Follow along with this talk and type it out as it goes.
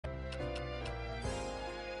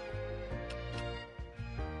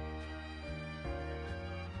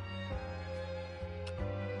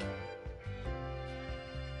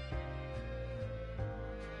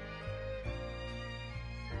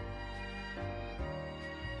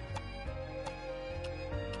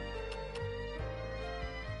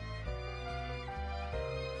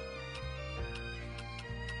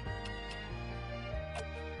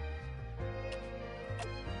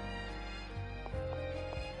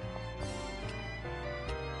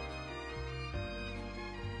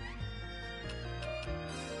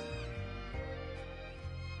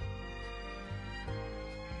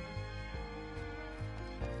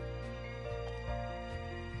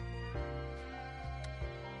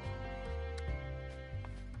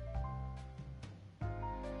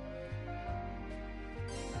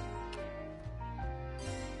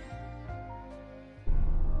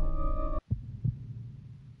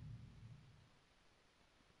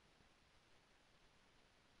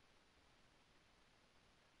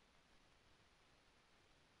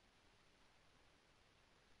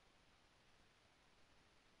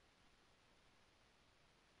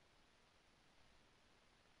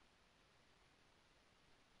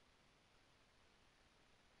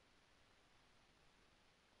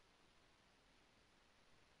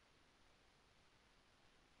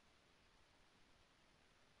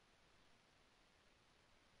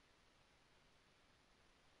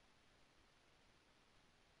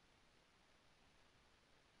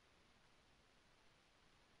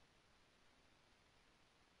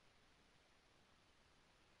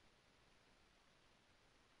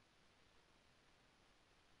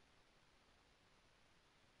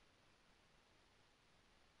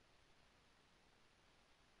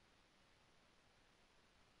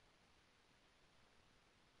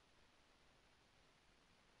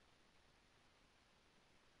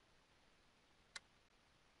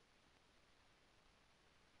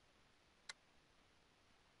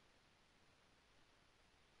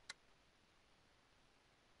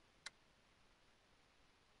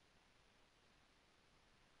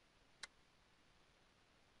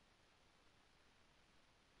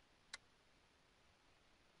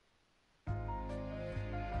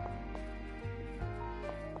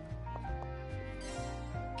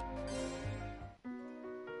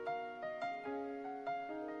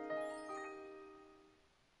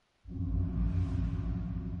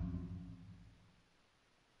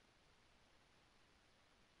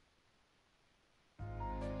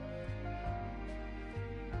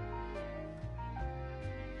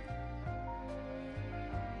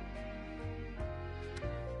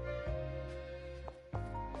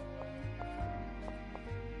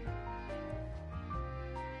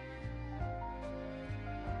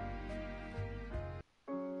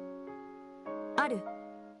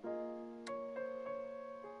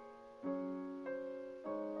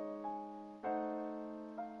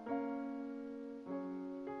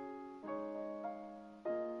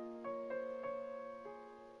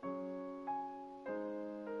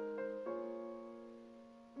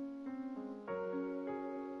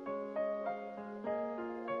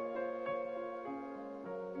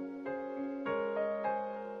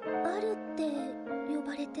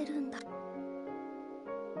してるんだ。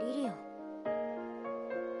リリアン。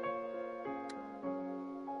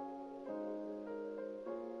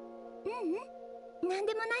なん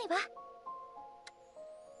でもないわ。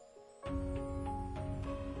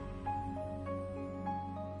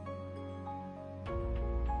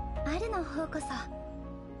アルの方こそ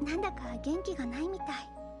なんだか元気がないみたい。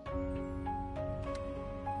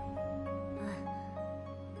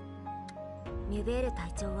ミュベール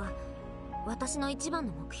隊長は私の一番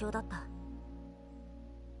の目標だった。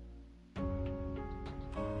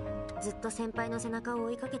ずっと先輩の背中を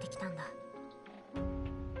追いかけてきたんだ。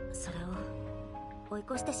それを追い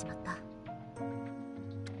越してしまった。ア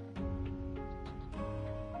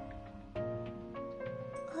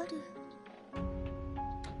ル。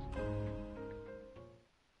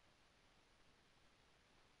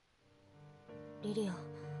リリアン、こ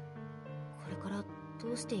れから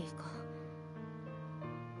どうしていいか。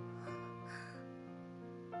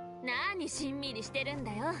何しんみりしてるん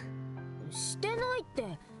だよ。してないっ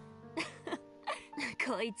て。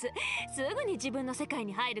こいつすぐに自分の世界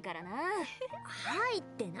に入るからな。入っ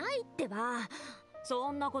てないってば。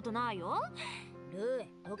そんなことないよ。ル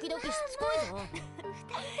ー、時々しつこいぞ。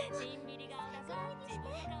しんみり顔だぞ。自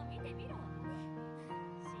分の顔見てみろ。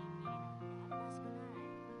しんみりなんて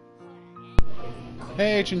あるらしくない。ほらね。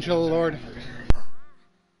 Hey, Chinchilla Lord.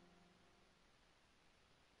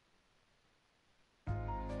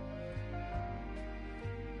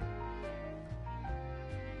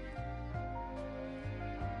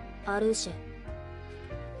 アルーシェ。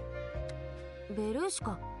ベルーシ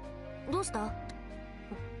か。どうした？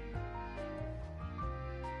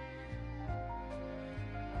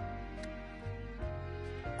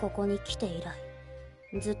ここに来て以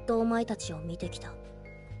来、ずっとお前たちを見てきた。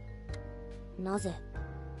なぜ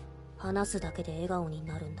話すだけで笑顔に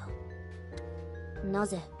なるんだ？な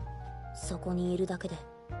ぜそこにいるだけで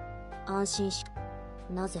安心し、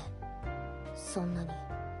なぜそんなに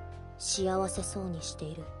幸せそうにして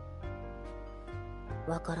いる？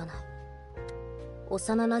わからない。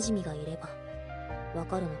幼なじみがいればわ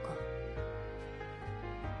かるのか？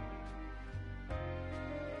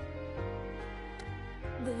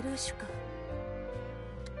ベルーシュか。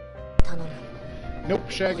頼む。 Nope,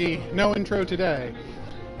 Shaggy. No intro today.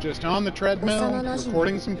 Just on the treadmill,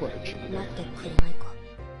 recording some footage. なってくれないか。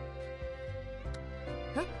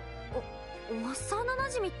え？幼な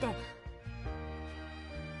じみって。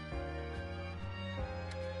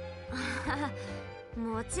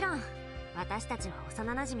もちろん私たちは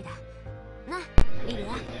幼なじみだな、リリア。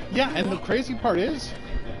 Yeah, and the crazy part is,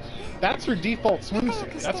 that's her default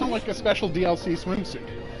swimsuit. That's not like a special DLC swimsuit.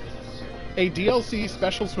 A DLC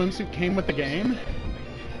special swimsuit came with the game,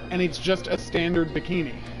 and it's just a standard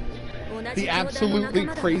bikini. The absolutely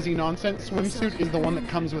crazy nonsense swimsuit is the one that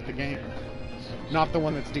comes with the game, not the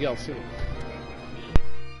one that's DLC.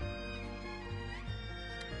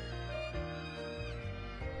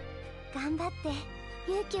 頑張って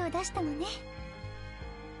勇気を出したのね。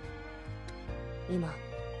今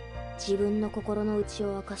自分の心の内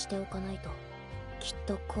を明かしておかないときっ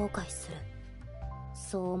と後悔する。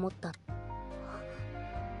そう思った。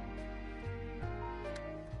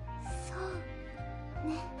そう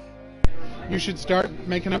ね。 You should start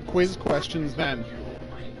making up quiz questions then.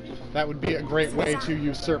 That would be a great way to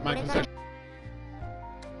usurp my position.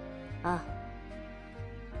 ああ。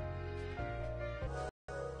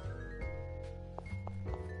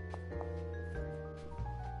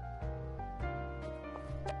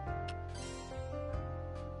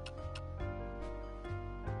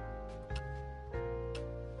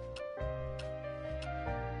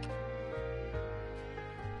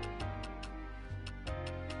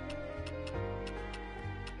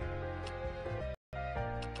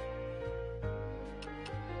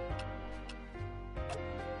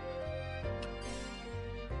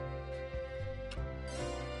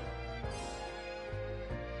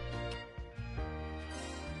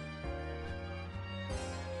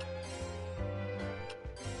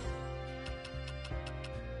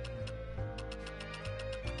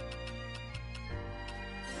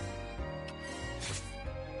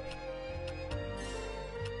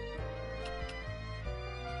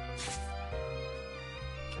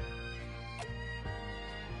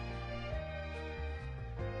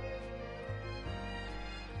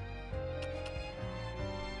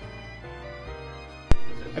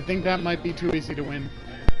I think that might be too easy to win.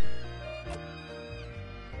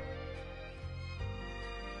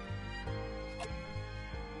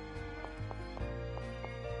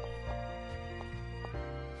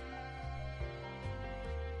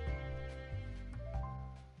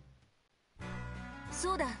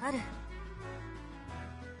 そうだ、ある。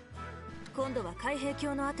今度は海兵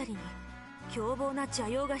橋のあたりに凶暴な邪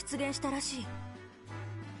妖が出現したらしい。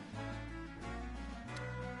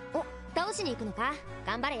お、倒しに行くのか。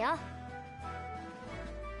頑張れよ。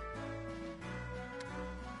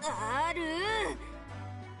ある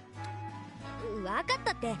分かっ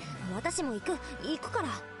たって。私も行くから。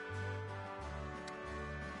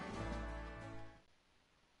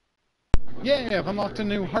Yeah, I've unlocked a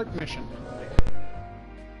new heart mission.「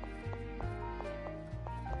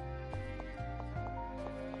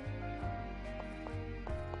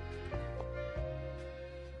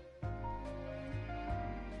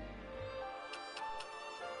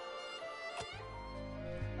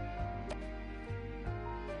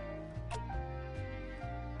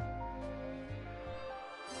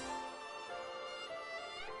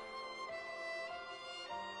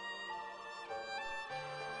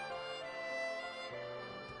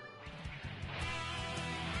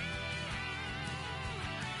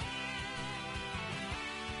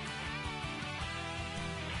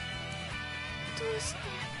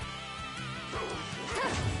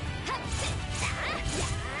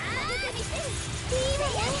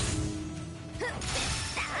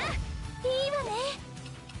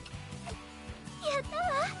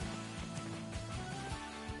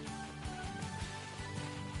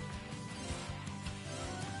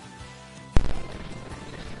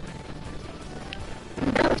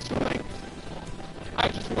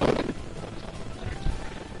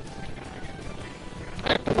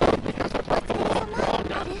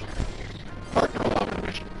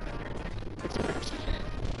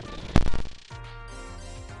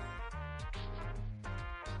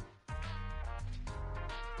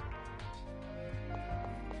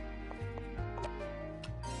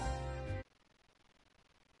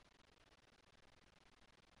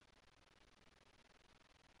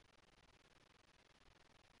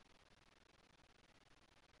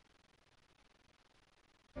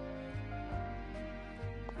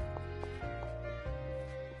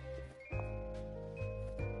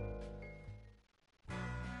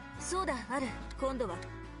そうだ、ある。今度は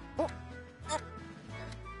お、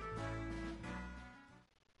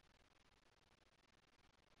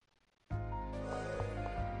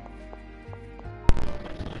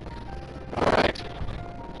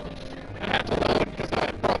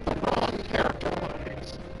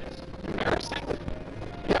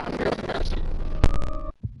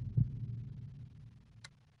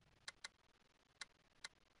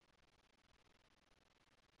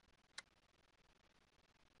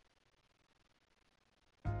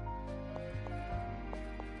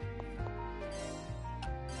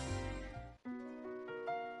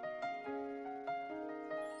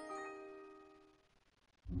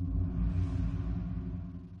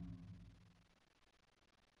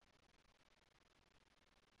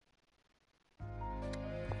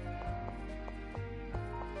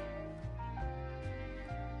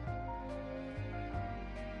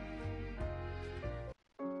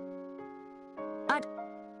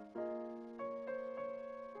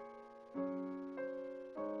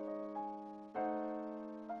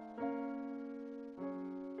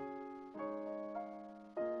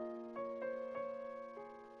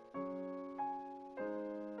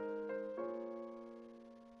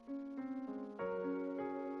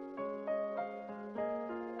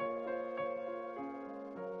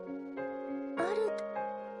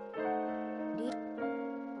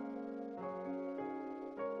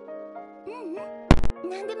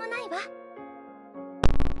なんでもないわ。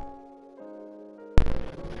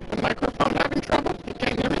Microphone having trouble? You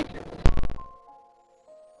can't hear me?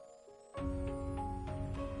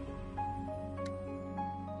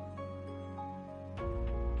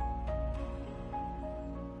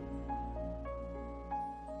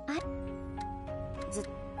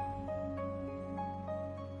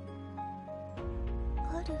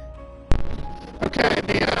 ある。 Okay,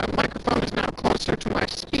 the microphone is now closer to my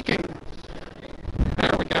speaking.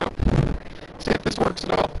 There we go. See if this works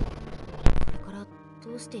at all. これから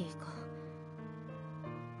どうしていいか。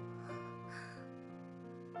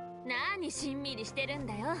何しんみりしてるん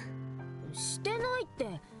だよ。してないっ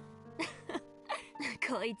て。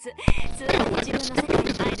こいつすぐに自分の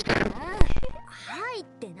世界に入るからな。入っ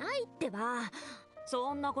てないってば。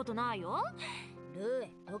そんなことないよ。ルー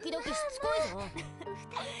エ、時々しつこいぞ。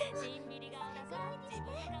しんみり顔だぞ。自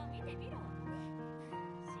分の顔見てみろ。しんみりな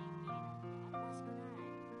んてあるらしくない。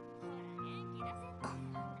ほら元気出せって。だか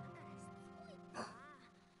らしつこいってば。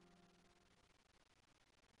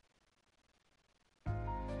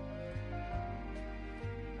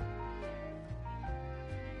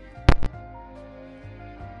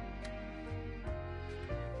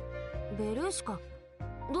ベルーシカ、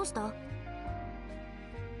どうした？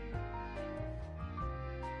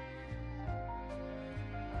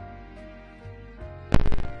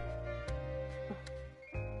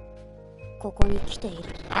ここに来ている。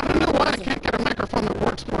 I don't know why I can't get a microphone that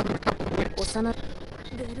works more than a couple of weeks. 幼 Am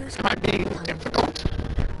I being difficult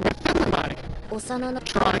with them? Am I 幼な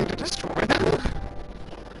trying to destroy them?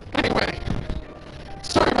 Anyway,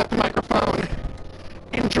 sorry about the microphone.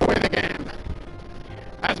 Enjoy the game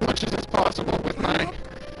as much as is possible with my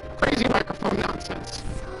crazy microphone nonsense.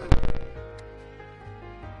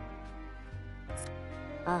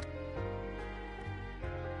 あ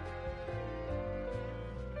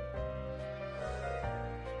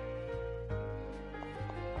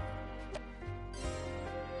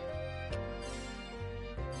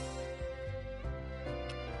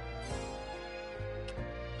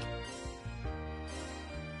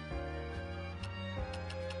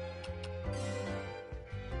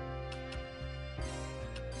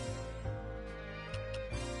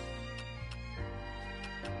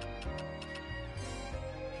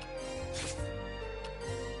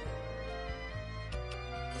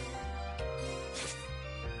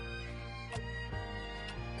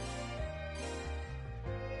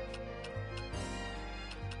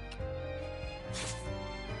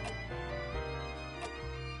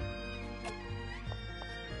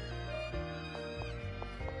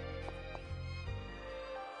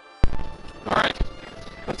Alright,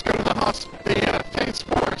 let's go to the Faith's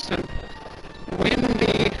Forest and win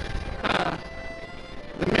the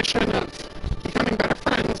mission of becoming better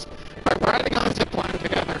friends by riding on a zip line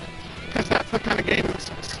together. Because that's the kind of game this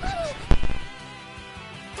is.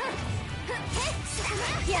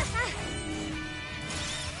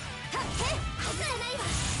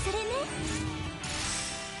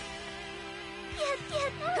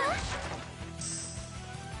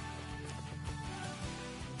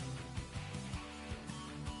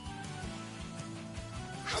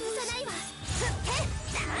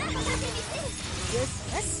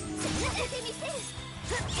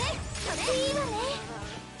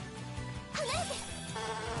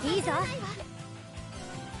 いいぞ。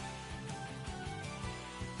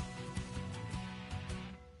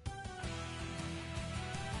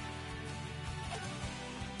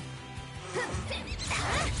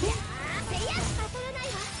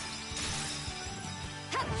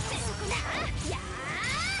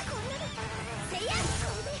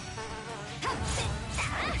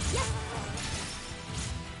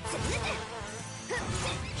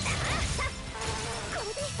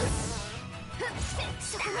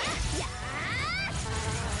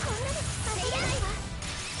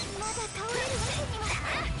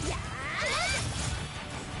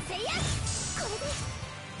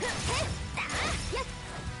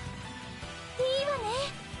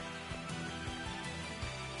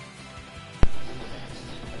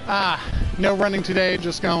No running today,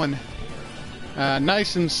 just going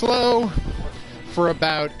nice and slow for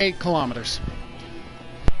about 8 kilometers.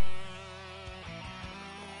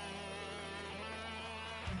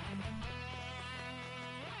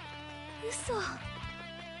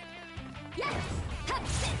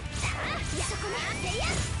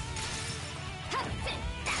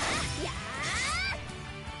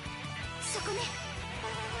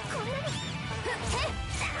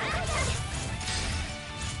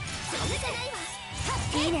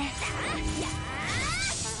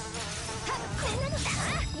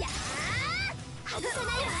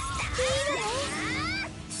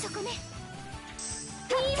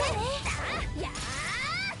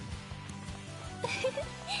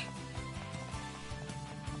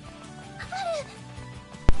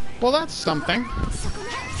 Well, that's something.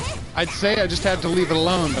 I'd say I just had to leave it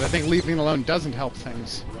alone, but I think leaving it alone doesn't help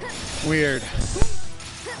things. Weird.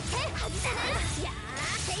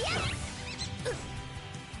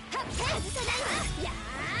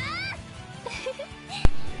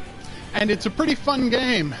 And it's a pretty fun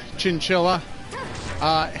game, Chinchilla.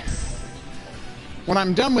 When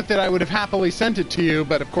I'm done with it, I would have happily sent it to you,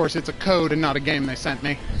 but of course it's a code and not a game they sent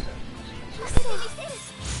me.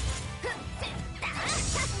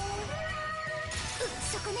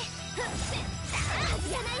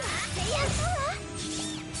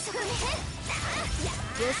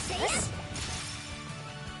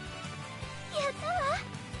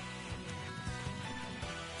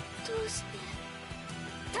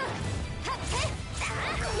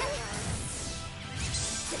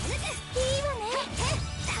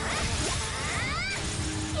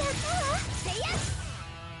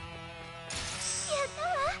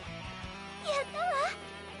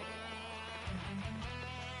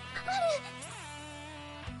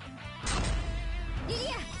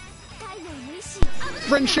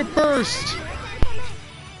 Friendship burst!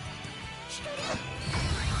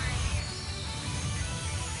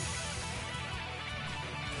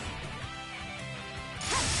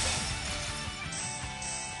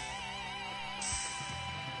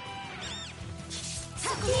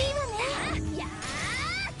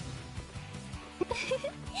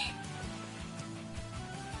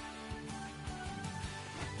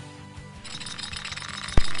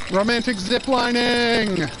 Romantic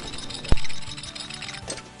ziplining!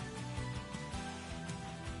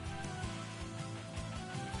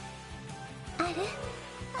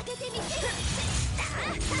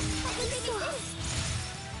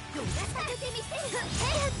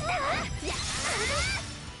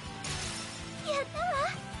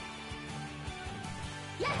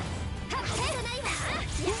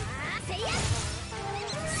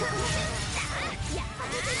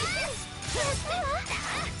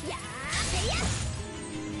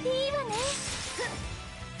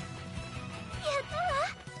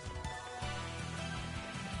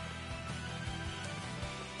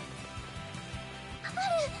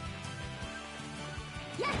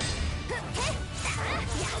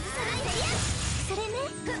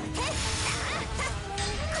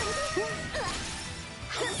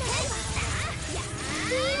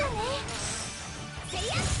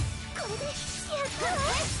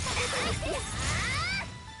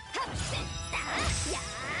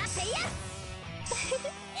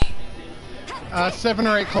 Uh, 7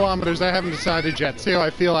 or 8 kilometers, I haven't decided yet. See how I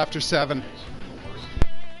feel after 7.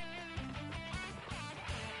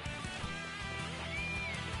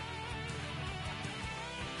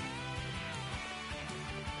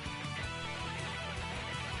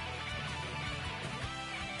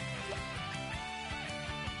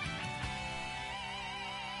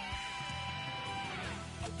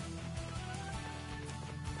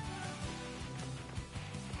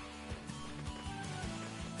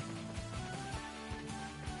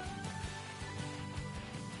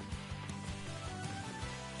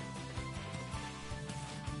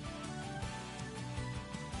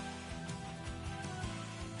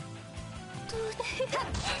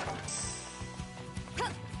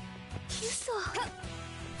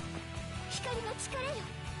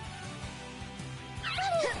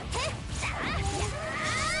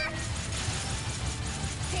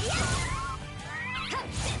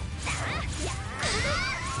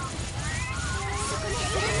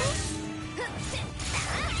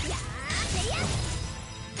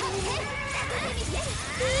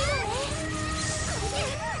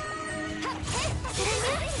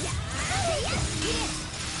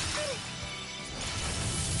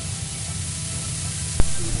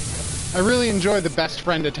 I really enjoy the best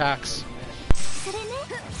friend attacks.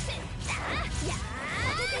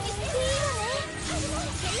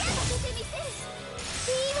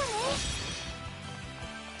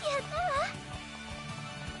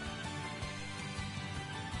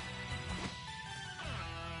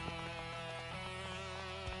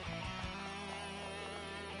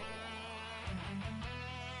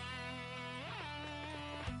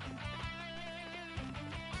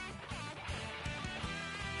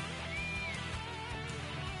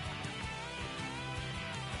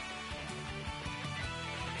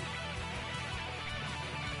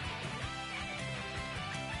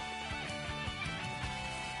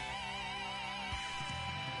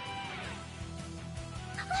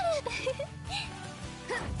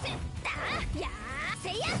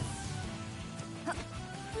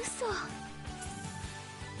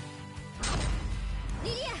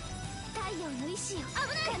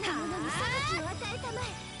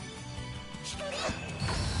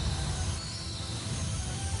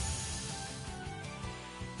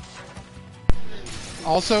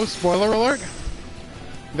 Also, spoiler alert,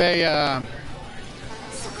 they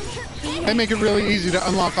make it really easy to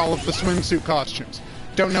unlock all of the swimsuit costumes.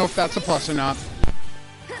 Don't know if that's a plus or not.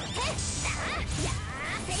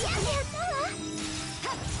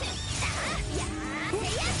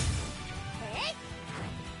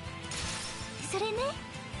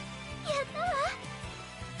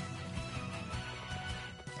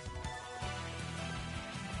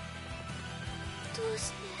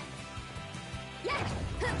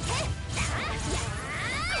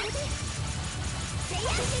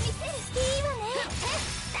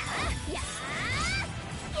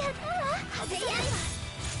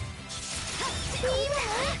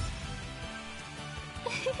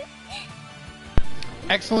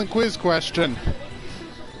 Excellent quiz question.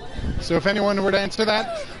 So if anyone were to answer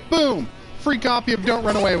that, boom! Free copy of Don't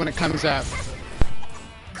Run Away when it comes out.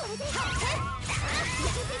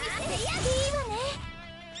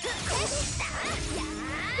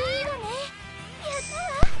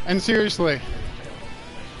 And seriously.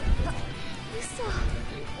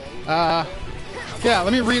 Yeah,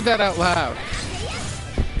 let me read that out loud.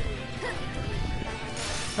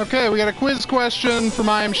 Okay, we got a quiz question from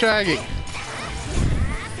I Am Shaggy.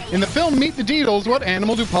 In the film Meet the Deedles, what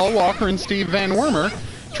animal do Paul Walker and Steve Van Wormer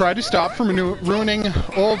try to stop from ruining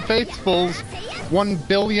Old Faithful's 1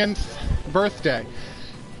 billionth birthday?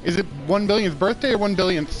 Is it 1 billionth birthday or 1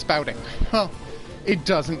 billionth spouting? Well, it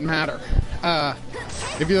doesn't matter.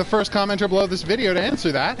 If you're the first commenter below this video to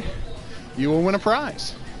answer that, you will win a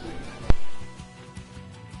prize.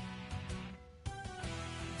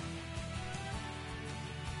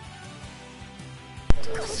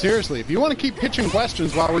 Seriously, if you want to keep pitching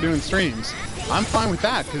questions while we're doing streams, I'm fine with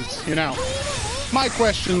that, because, you know, my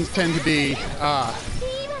questions tend to be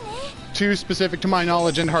too specific to my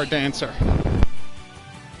knowledge and hard to answer.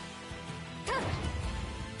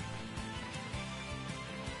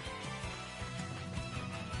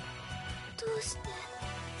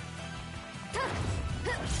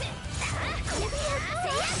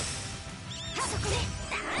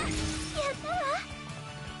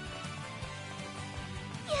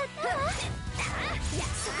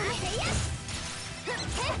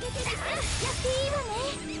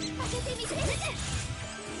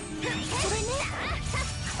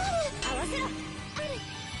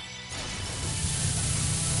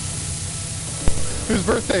 Whose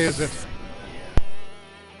birthday is it?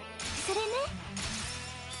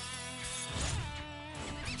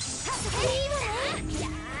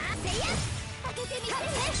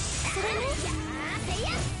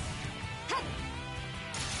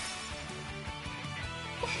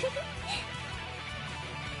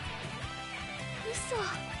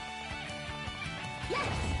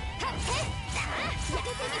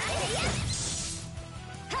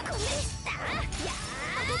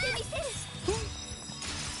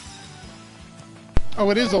 Oh,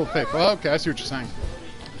 it is Old Faithful. Okay, I see what you're saying.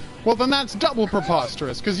 Well, then that's double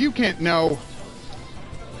preposterous, because you can't know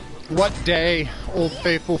what day Old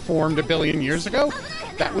Faithful formed a billion years ago.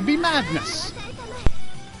 That would be madness.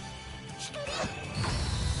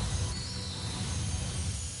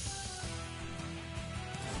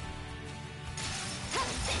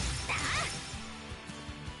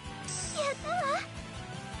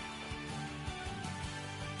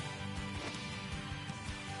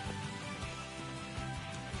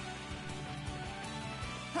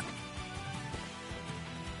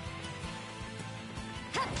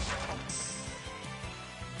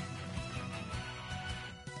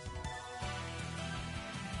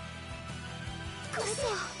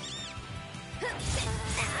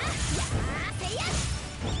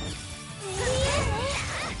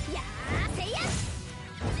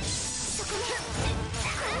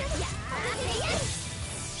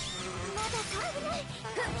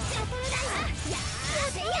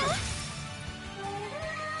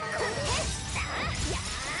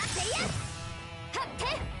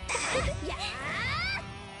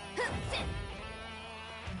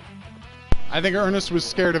 I think Ernest was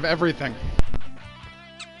scared of everything.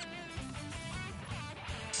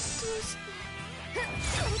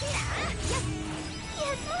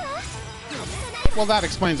 Well, that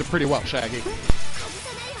explains it pretty well, Shaggy.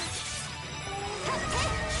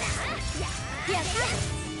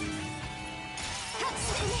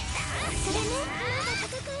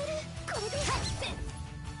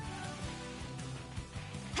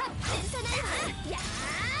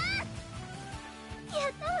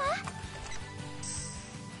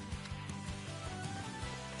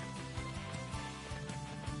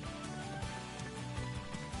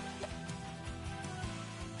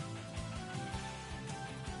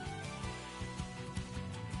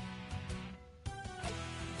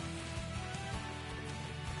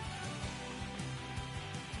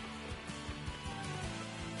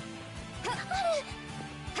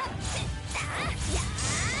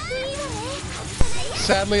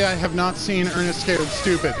 Sadly, I have not seen Ernest Scared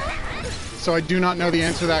Stupid, so I do not know the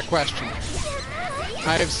answer to that question.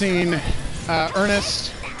 I have seen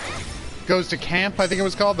Ernest Goes to Camp, I think it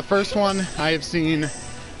was called, the first one. I have seen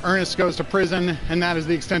Ernest Goes to Prison, and that is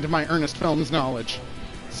the extent of my Ernest Films knowledge,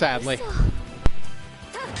 sadly.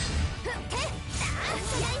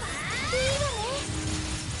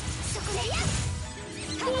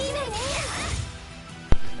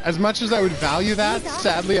 As much as I would value that,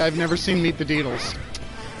 sadly, I've never seen Meet the Deedles.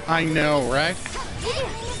 I know, right?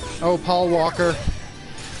 Oh, Paul Walker.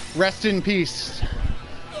 Rest in peace.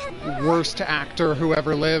 Worst actor who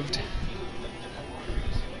ever lived.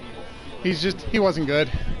 He wasn't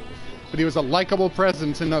good. But he was a likable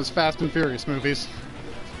presence in those Fast and Furious movies.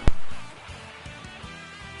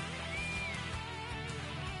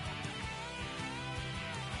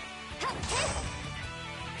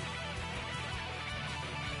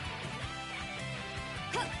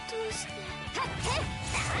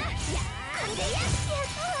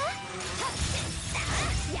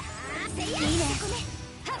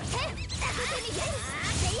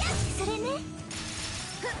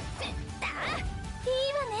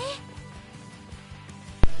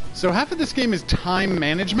 So half of this game is time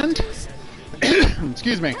management.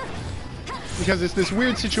 Excuse me. because it's this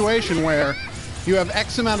weird situation where you have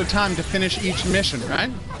X amount of time to finish each mission,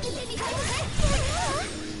 right?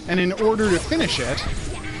 And in order to finish it...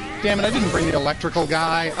 Damn it, I didn't bring the electrical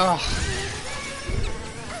guy. Ugh.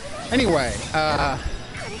 Anyway,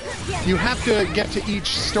 you have to get to each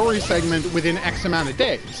story segment within X amount of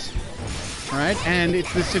days, right? And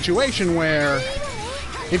it's this situation where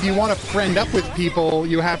if you want to friend up with people,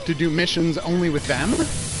 you have to do missions only with them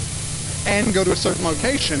and go to a certain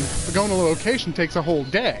location. But going to a location takes a whole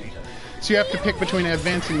day. So you have to pick between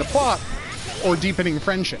advancing the plot or deepening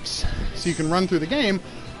friendships. So you can run through the game,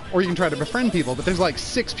 or you can try to befriend people, but there's like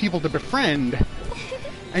 6 people to befriend,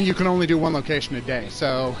 and you can only do one location a day.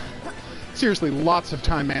 So, seriously, lots of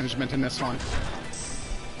time management in this one.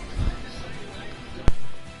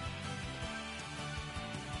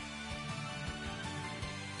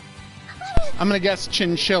 I'm gonna guess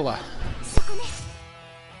chinchilla.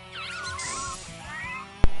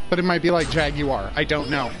 But it might be like jaguar. I don't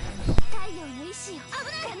know.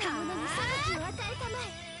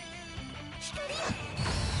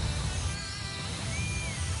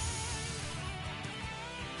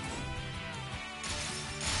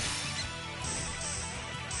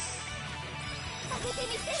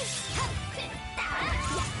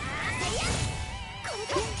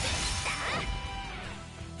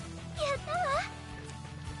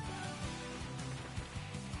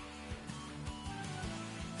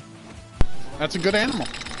 That's a good animal.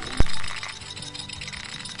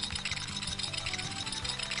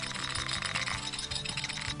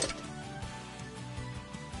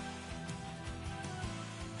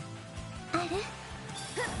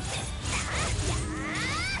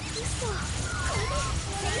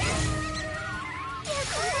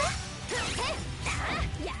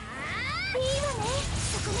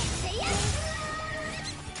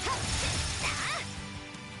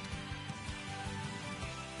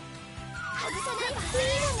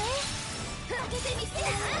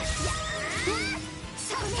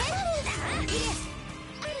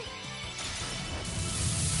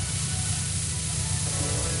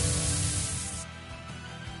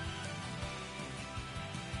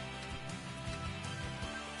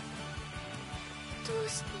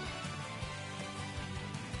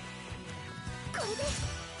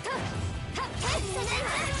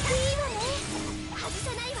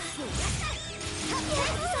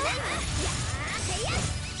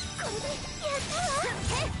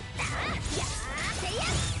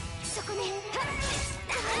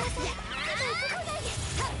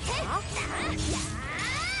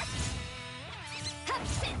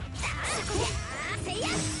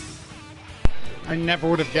 I never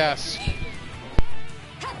would have guessed.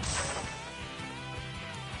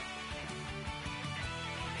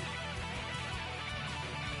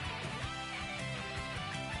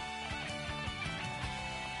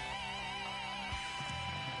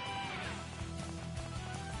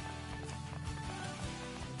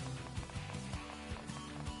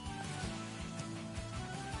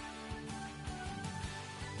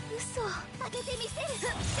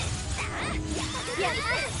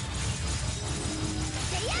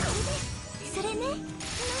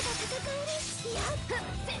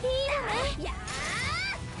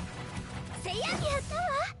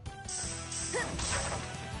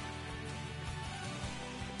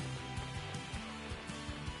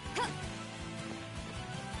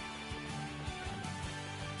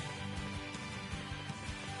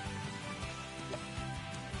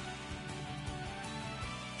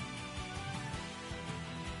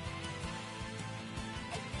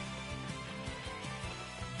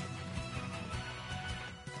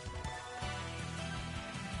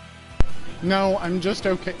 No, I'm just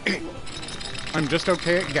okay. I'm just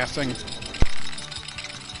okay at guessing.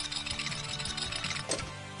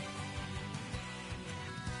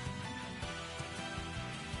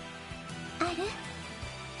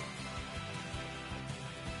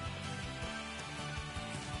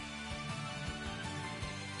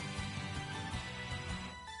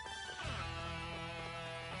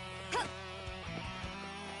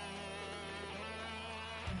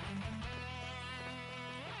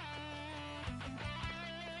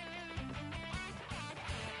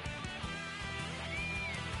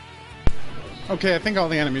 Okay, I think all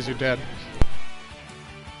the enemies are dead.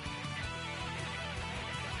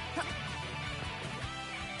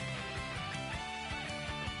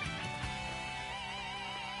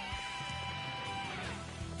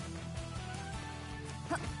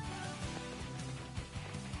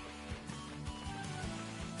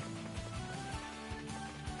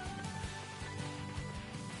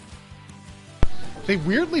 They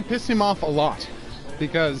weirdly piss him off a lot,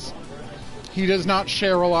 because he does not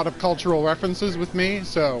share a lot of cultural references with me,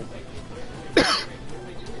 so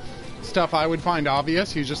stuff I would find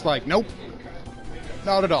obvious, he's just like, nope,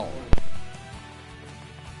 not at all.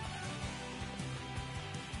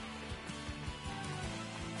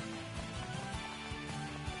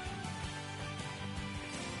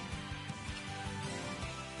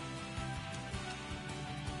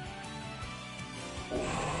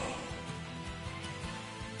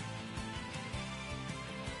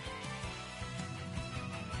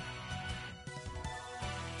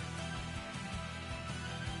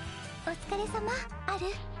お疲れ様、ある。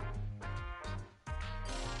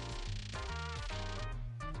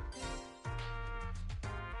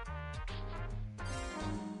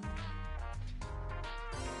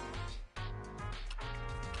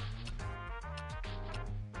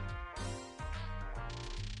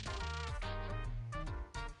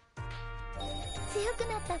強く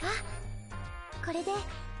なったわ。これで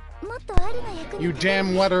もっとあるの役に You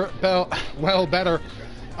damn well better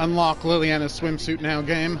unlock Liliana's swimsuit now,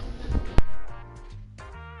 game.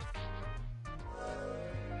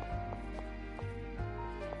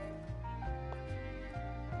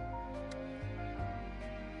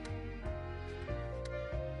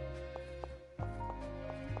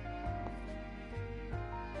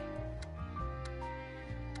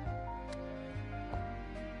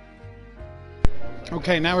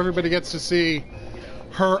 Okay, now everybody gets to see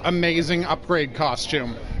her amazing upgrade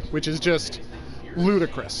costume, which is just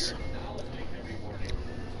ludicrous.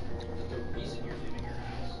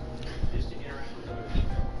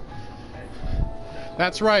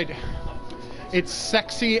 That's right. It's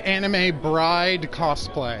sexy anime bride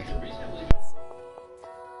cosplay.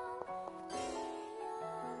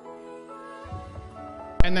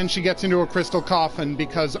 And then she gets into a crystal coffin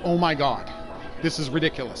because, oh my god, this is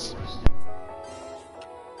ridiculous.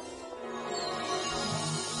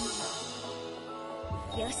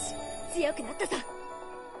 Yoshi, 強くなったぞ。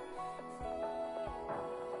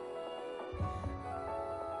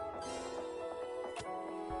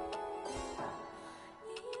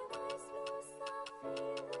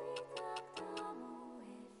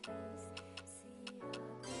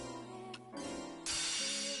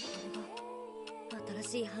新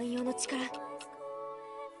しい汎用の力。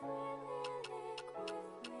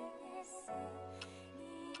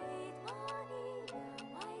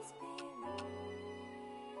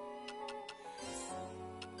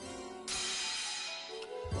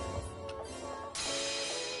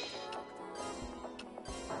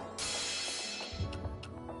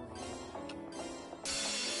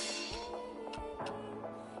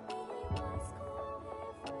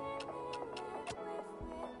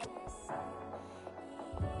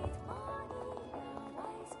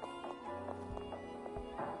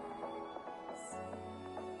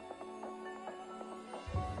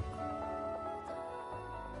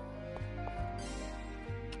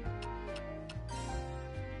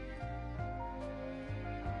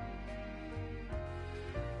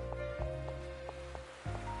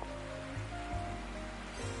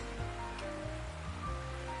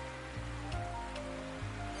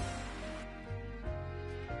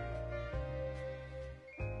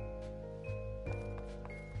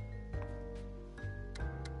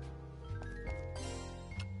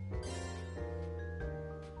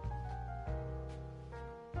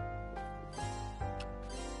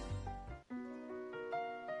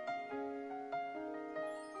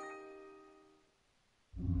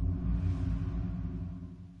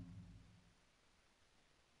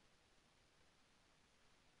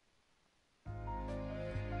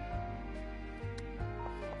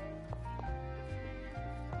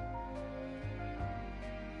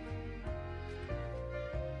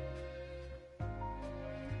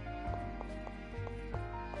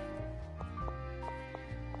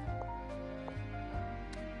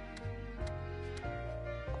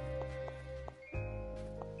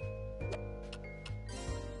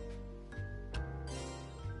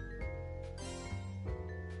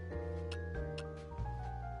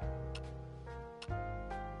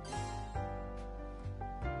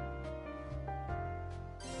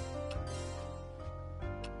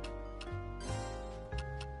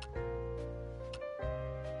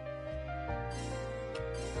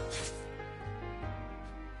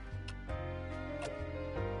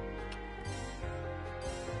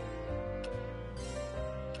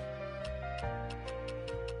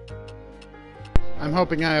I'm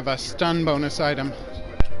hoping I have a stun bonus item.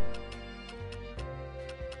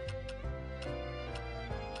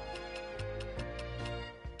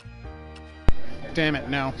 Damn it,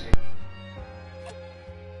 no.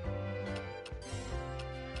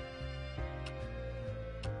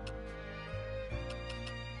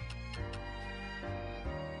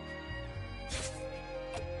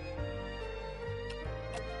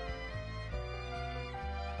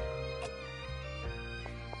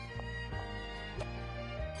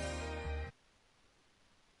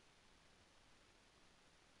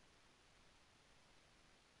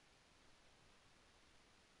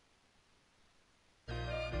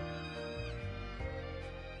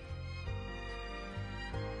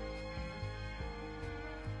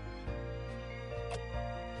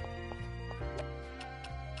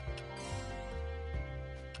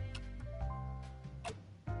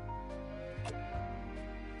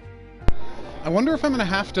 I wonder if I'm gonna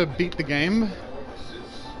have to beat the game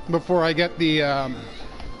before I get the, I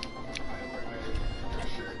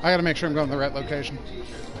gotta make sure I'm going to the right location.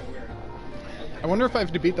 I wonder if I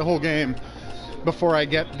have to beat the whole game before I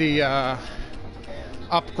get the,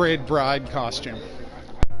 upgrade bride costume.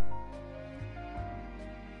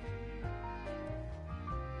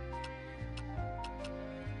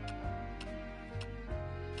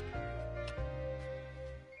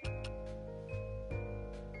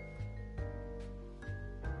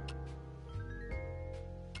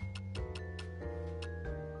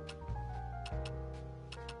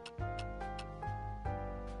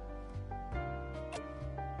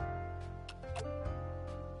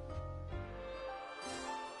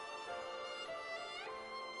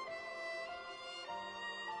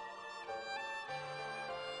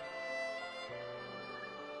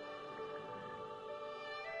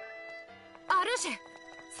アルシェ、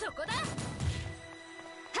そこだ。は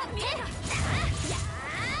っ、見えた。やー、見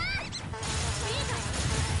えた。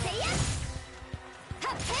せいや、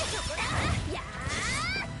はっ、そこだ。や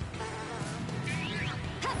ー、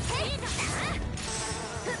はっ、見えた。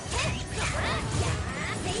ふっ、そこだ。や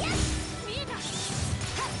ー、せいや、見えた。は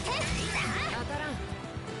っ、当たらん。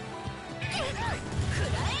くらえ、は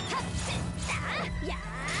っ、やー、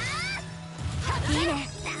はっ、いい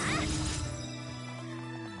ね。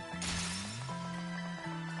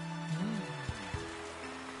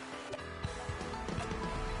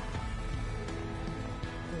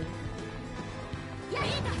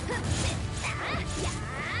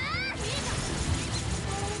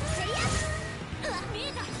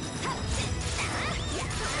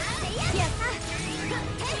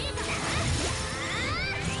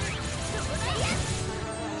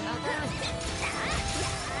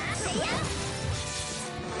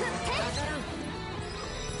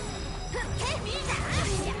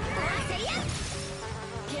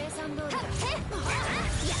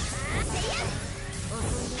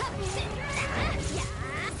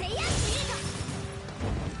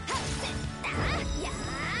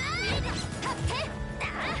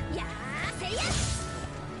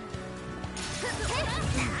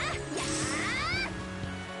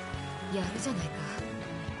やるじゃないか。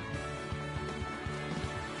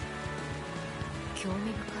興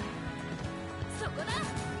味深い。そこだ。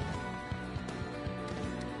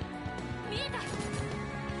見えた。見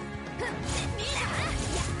えた。や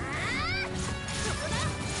ー、そこだ。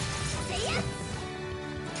せいや。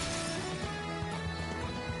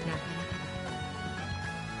なかな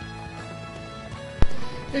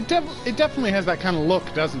か。It definitely has that kind of look,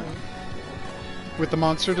 doesn't it? With the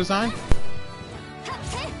monster design.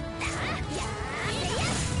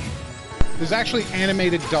 There's actually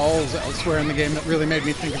animated dolls elsewhere in the game that really made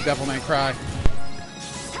me think of Devil May Cry.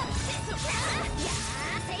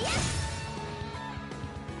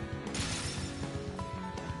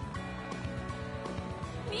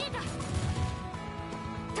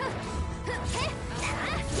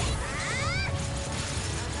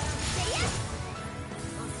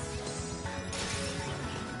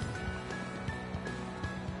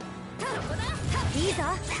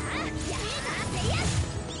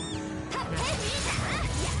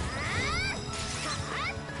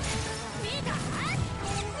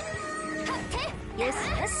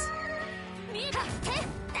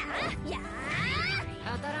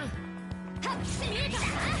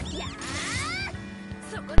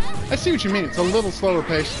 I see what you mean. It's a little slower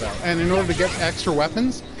paced though, and in order to get extra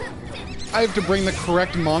weapons, I have to bring the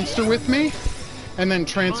correct monster with me, and then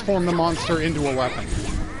transform the monster into a weapon.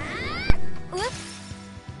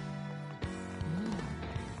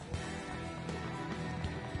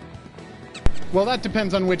 Well, that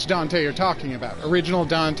depends on which Dante you're talking about. Original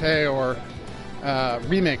Dante or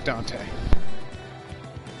remake Dante.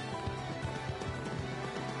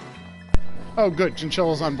 Oh, good.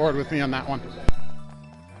 Chinchilla's on board with me on that one.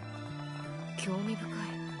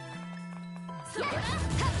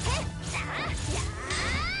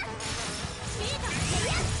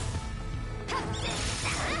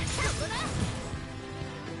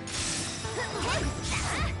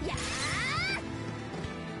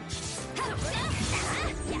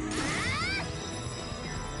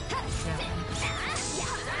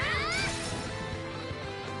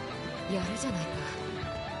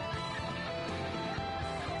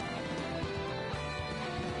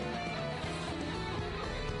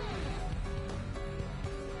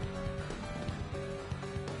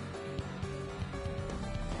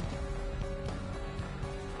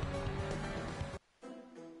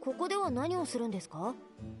ここでは何をするんですか？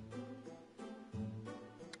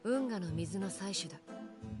運河の水の採取だ。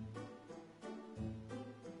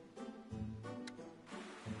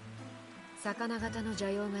魚型の邪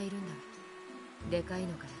妖がいるんだ。でかい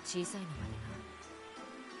のから小さいのまで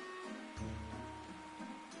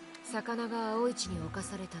な。魚が青市に侵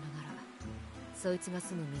されたのなら、そいつが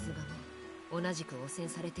住む水場も同じく汚染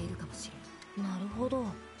されているかもしれん。なるほど。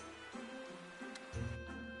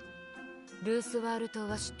ルースワール島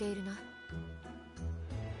は知っているな。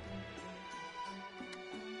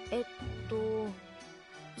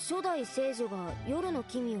初代聖女が夜の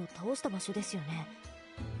君を倒した場所ですよね。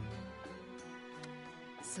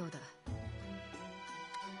そうだ。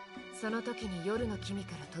その時に夜の君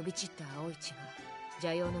から飛び散った青市が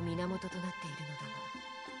邪陽の源となっているの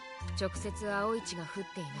だが、直接青市が降っ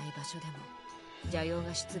ていない場所でも邪陽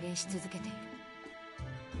が出現し続けている。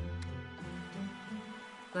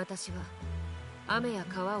私は雨や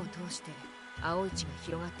川を通して青市が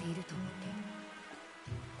広がっていると思っている。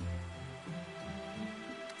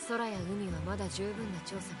空や海はまだ十分な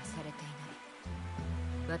調査がされてい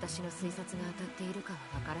ない。私の推察が当たっているかは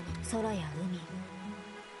わからない。空や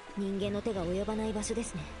海、人間の手が及ばない場所で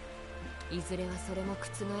すね。いずれはそれも覆る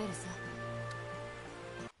さ。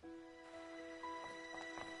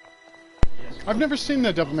I've never seen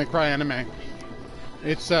the Devil May Cry anime.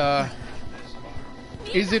 It's,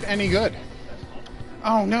 is it any good?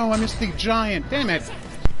 Oh no, I missed the giant. Damn it.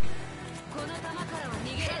 この弾からは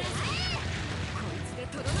逃げられない。こいつで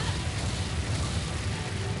とどまる。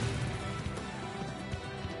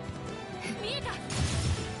見えた。博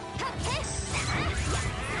士。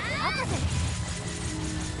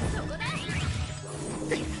そこだ。そこだ。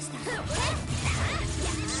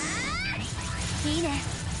いいね。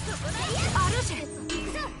そこだ。アルシェ。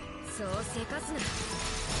そうせかすな。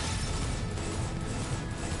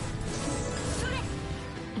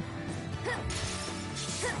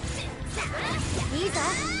いいぞ。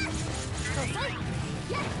遅い。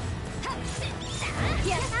やった。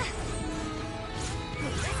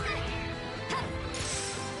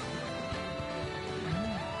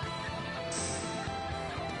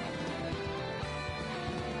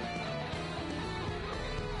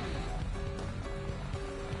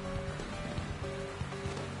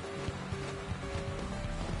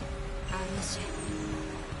アルシェ。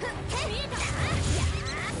見えた。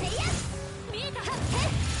見えた。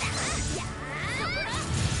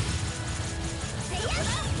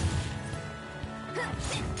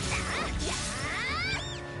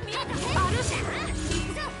アルシェ。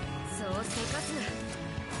そうせかすな。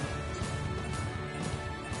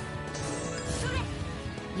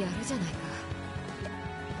やるじゃないか。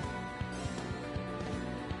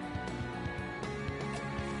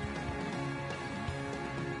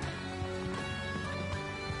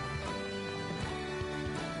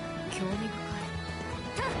興味深い。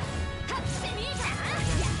見えた。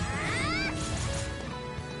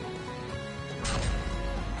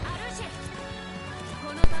アルシェ。こ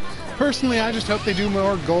の弾から。 Personally, I just hope they do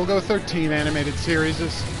more Golgo 13 animated series.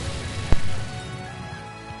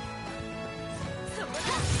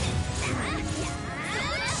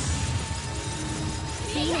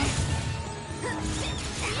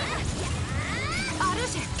 アル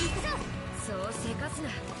シェ。そうせかすな。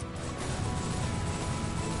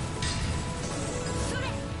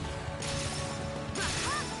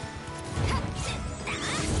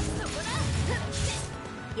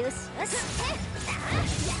よしよし。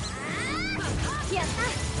やった。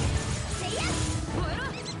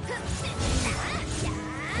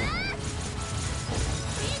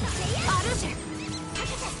アルシェ。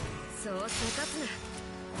そうせかすな。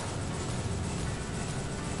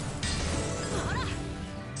ほら。なか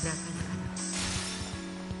なか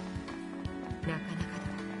だ。なかなか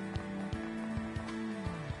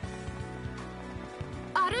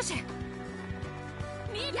だ。アルシェ。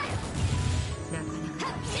見えた。なかなか。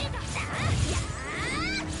見えた。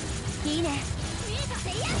いいね。見えた。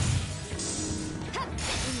見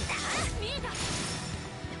えた。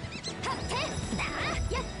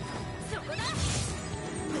そこだ。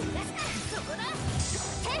そこだ。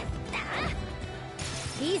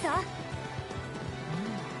いいぞ。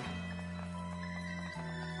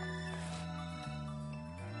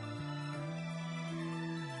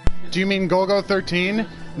Do you mean Golgo 13?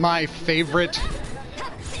 My favorite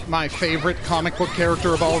comic book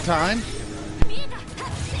character of all time?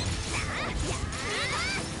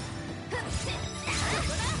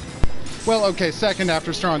 Well, okay, second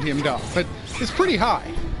after Strontium Dog, but it's pretty high.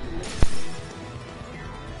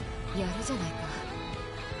 やるじゃないか。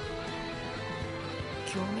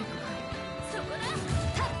興味深い。そこだ。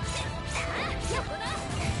そこだ。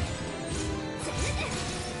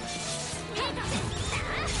見えた。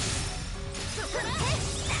そこだ。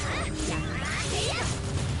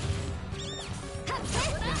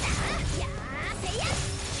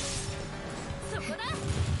そこだ。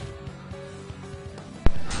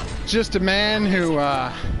just a man who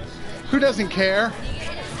doesn't care.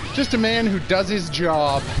 Just a man who does his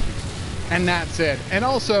job, and that's it. And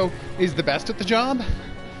also is the best at the job.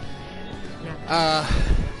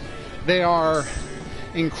 They are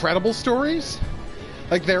incredible stories.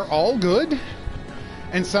 Like, they're all good,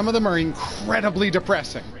 and some of them are incredibly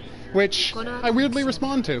depressing, which I weirdly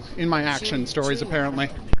respond to in my action stories, apparently.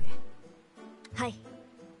 はい。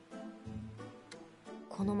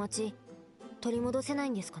この町取り戻せない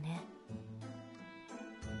んですかね。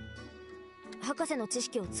博士の知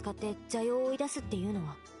識を使って邪妖を追い出すっていうの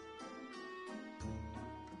は。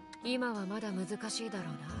今はまだ難しいだろう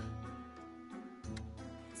な。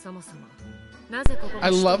そもそもなぜここ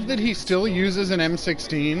I love that he still uses an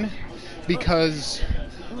M16 because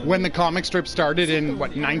when the comic strip started in,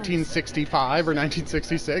 what, 1965 or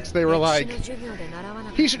 1966, they were like,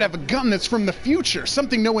 he should have a gun that's from the future,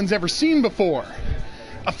 something no one's ever seen before.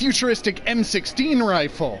 A futuristic M16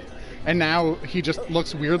 rifle. And now he just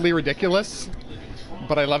looks weirdly ridiculous,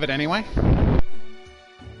 but I love it anyway.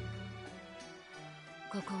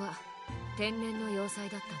 ここは天然の要塞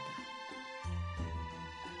だったんだ。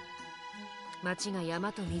町が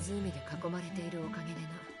山と湖で囲まれているおかげでな。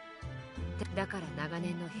だから長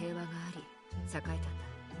年の平和があり栄えたんだ。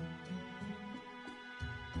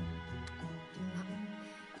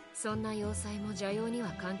そんな要塞も邪妖に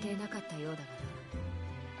は関係なかったようだがな。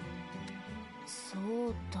そ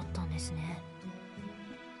うだったんですね。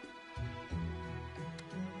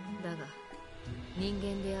だが人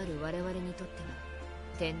間である我々にとっては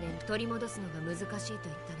天然取り戻すのが難しいと言ったのは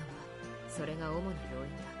それが主な要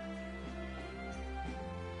因だ。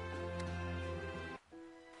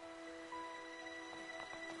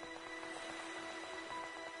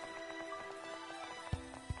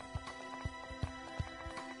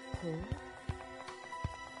ほう、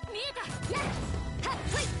見えた。やっはっ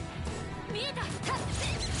ほい、見えた。はっ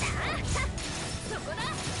そこだ。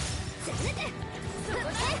そこだ。そこだ。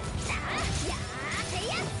やーて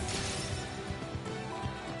や。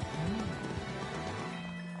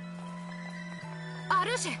ア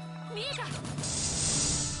ルシェ、見えた。はっ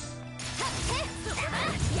へ、そこだ。や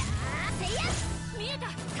ーてや。見えた。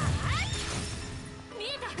はっ見え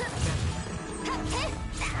た。はっへ、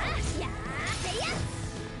やーてや。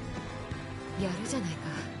やるじゃないか。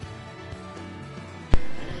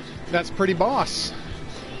That's pretty boss.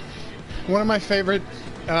 One of my favorite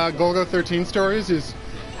Golgo 13 stories is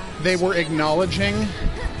they were acknowledging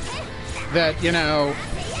that, you know,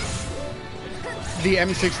 the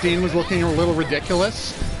M16 was looking a little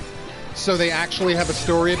ridiculous. So they actually have a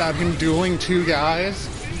story about him dueling two guys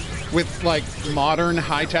with, like, modern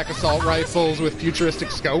high-tech assault rifles with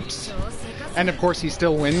futuristic scopes. And, of course, he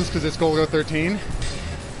still wins because it's Golgo 13.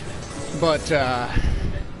 But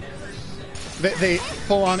they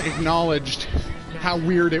full-on acknowledged how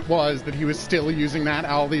weird it was that he was still using that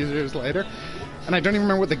all these years later. And I don't even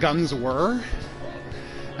remember what the guns were.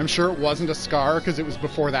 I'm sure it wasn't a Scar because it was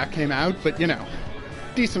before that came out, but, you know,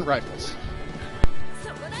 decent rifles.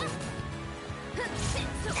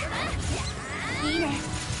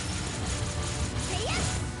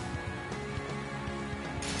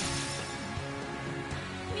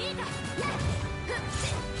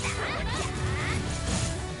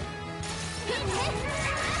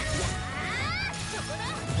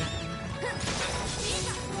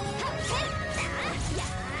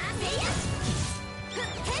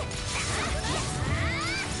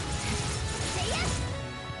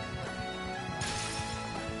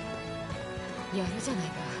 やるじゃない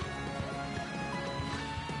か。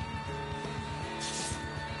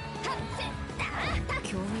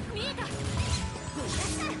興味見えた。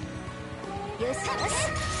よしよし。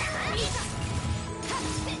見えた。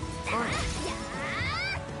おい。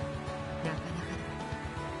なかなか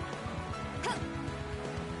だ。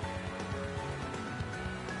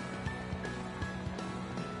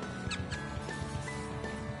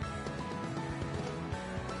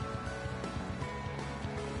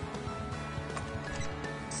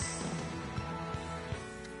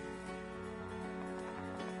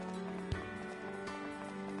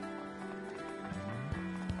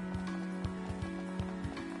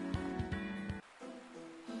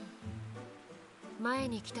前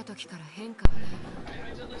に来た時から変化はない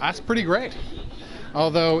な。 That's pretty great.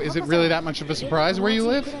 Although, is it really that much of a surprise where you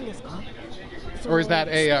live? Or is that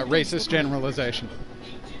a racist generalization?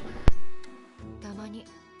 たまに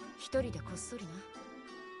一人でこっそりな。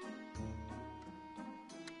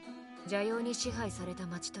邪妖に支配された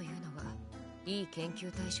町というのはいい研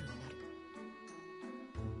究対象になる。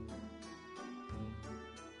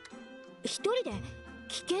一人で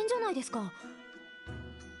危険じゃないですか。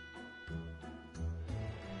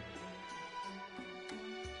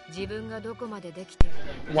自分がどこまでできて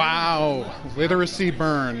Wow, literacy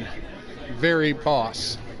burn. Very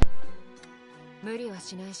boss. 無理は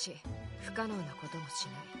しないし不可能なこともし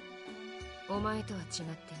ない。お前とは違ってな。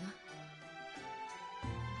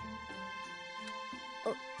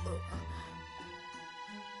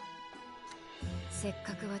せっ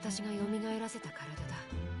かく私が蘇らせた体だ。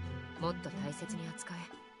もっと大切に扱え。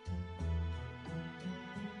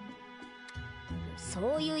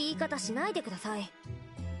そういう言い方しないでください。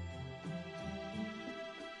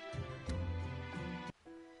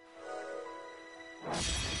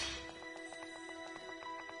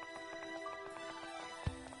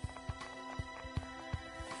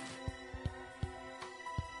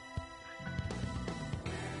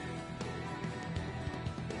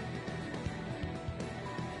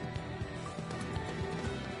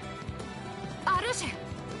アルシェ、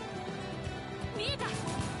見えた。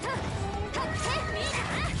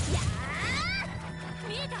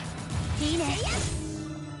見えた。いいね。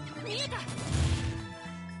見えた。ア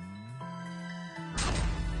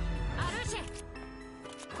ルシェ、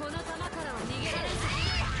この弾からは逃げられない。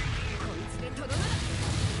こいつでとどめだ。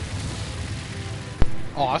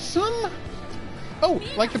 Awesome? Oh,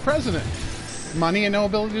 like the president. Money and no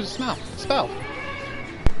ability to spell.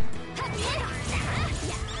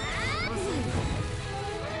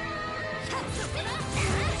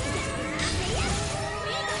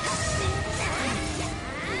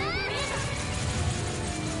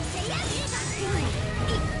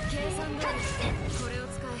 これを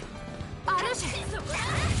使え。アルシェ、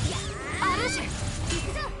アルシェ、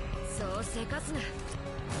そうせかすな。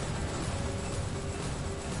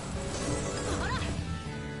ほら、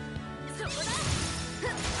そこだ。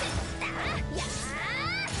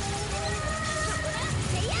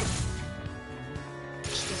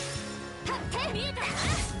見えた。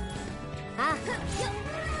あ、そ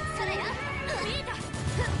れよ。見えた。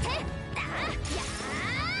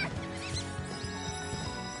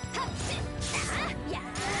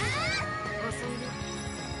遅いな。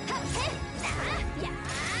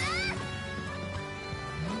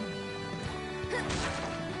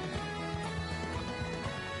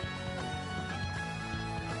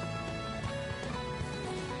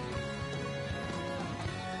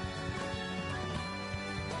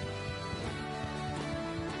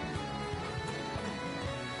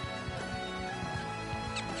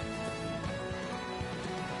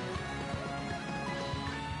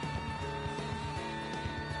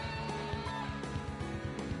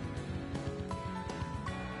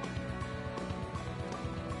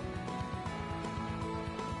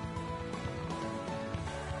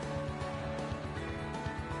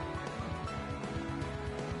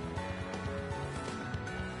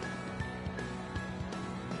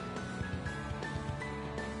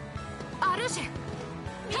アルシェ、見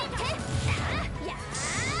えた。当た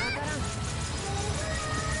らん。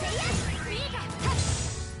見えた。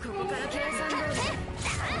ここから計算通り。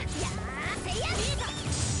見えた。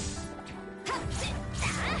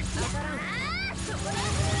当たらん。そこだ。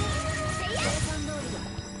計算通りだ。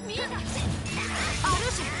見えた。アル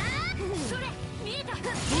シェ、それ。見えた。いいぞ。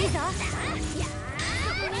そ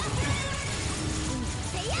こだ。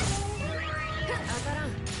当たらん。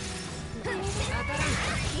当たらん。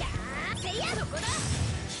そこだ。当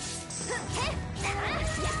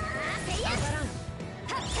たらん。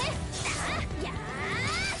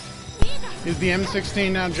 Is the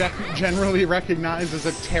M16 now generally recognized as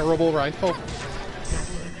a terrible rifle?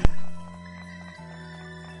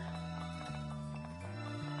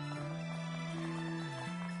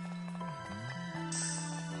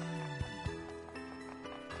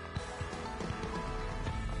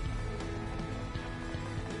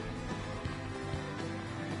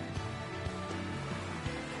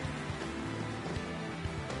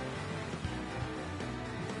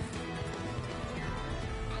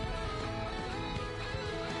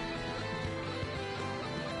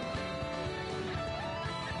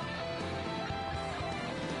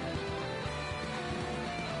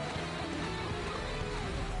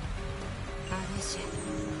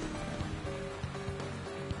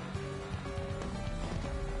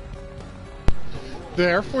 The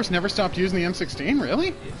Air Force never stopped using the M16?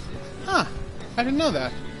 Really? Huh. I didn't know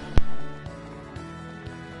that.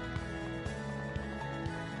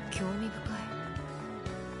 興味深い。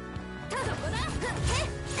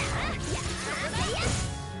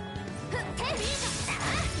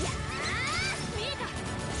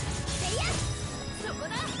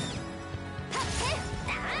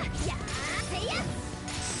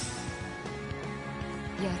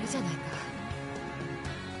やるじゃないか。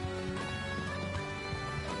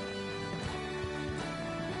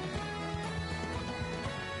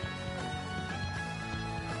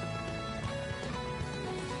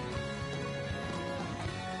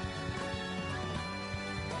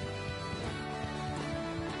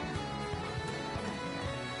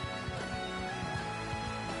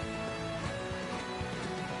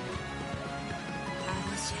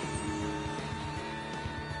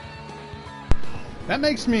That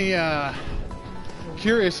makes me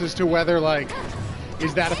curious as to whether, like,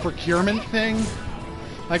 is that a procurement thing?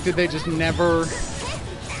 Like, did they just never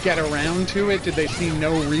get around to it? Did they see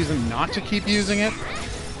no reason not to keep using it?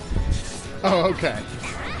 Oh, okay.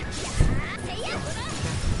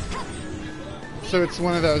 So it's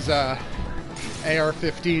one of those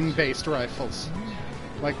AR-15 based rifles,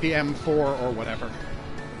 like the M4 or whatever.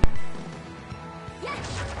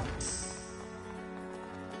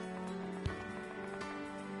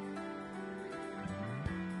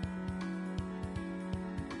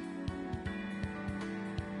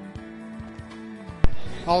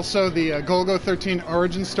 Also, the Golgo 13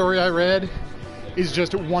 origin story I read is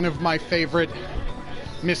just one of my favorite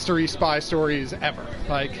mystery spy stories ever.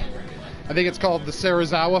 Like, I think it's called The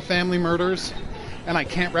Serizawa Family Murders, and I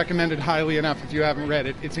can't recommend it highly enough if you haven't read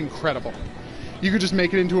it. It's incredible. You could just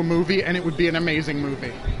make it into a movie, and it would be an amazing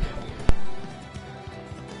movie.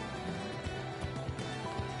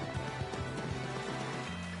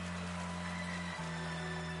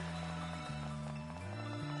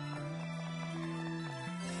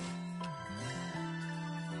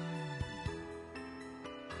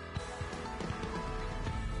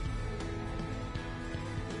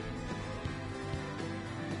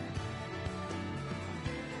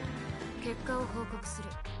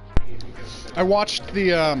 I watched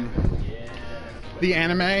the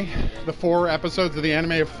anime, the 4 episodes of the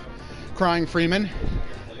anime of Crying Freeman.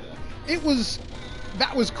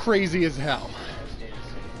 That was crazy as hell.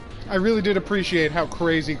 I really did appreciate how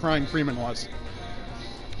crazy Crying Freeman was.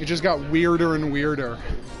 It just got weirder and weirder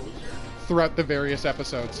throughout the various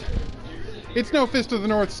episodes. It's no Fist of the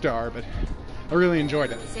North Star, but I really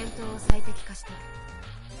enjoyed it.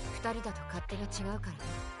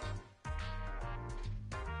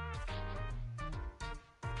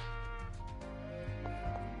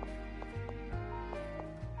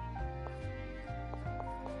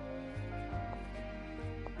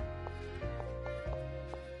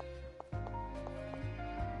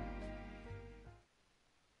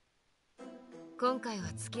 今回は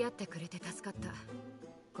付き合ってくれて助かった。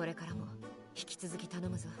これからも引き続き頼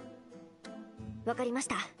むぞ。わかりまし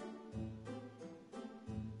た。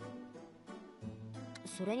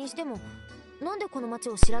それにしても、なんでこの街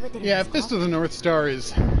を調べてるんですか? Yeah, Fist of the North Star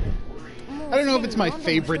is... I don't know if it's my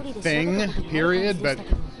favorite thing, period, but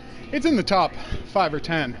it's in the top 5 or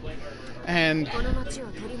 10. And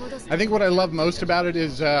I think what I love most about it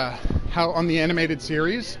is how on the animated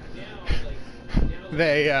series,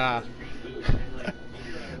 they...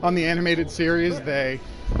 on the animated series, they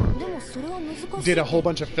did a whole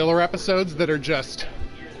bunch of filler episodes that are just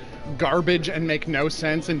garbage and make no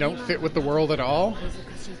sense and don't fit with the world at all.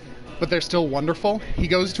 But they're still wonderful. He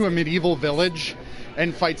goes to a medieval village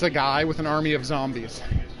and fights a guy with an army of zombies.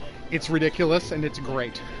 It's ridiculous and it's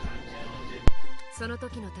great. その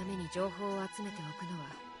時のために情報を集めておくのは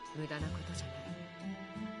無駄なことじゃない。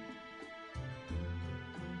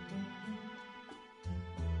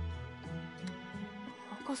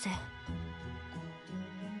博士。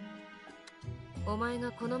お前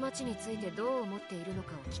がこの町についてどう思っているの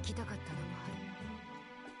かを聞きたかったの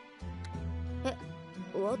もある。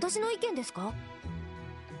私の意見ですか?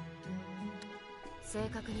 正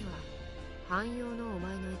確には汎用のお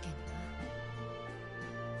前の意見だ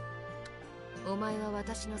な。お前は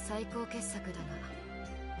私の最高傑作だが、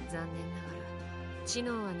残念ながら知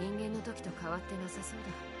能は人間の時と変わってなさそう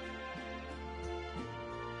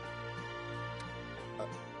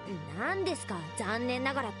だ。何ですか、残念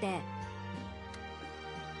ながらって。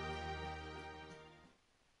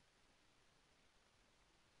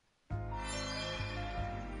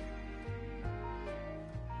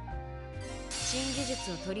新技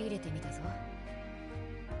術を取り入れてみたぞ。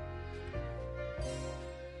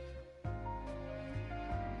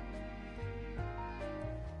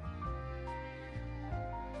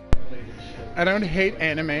I don't hate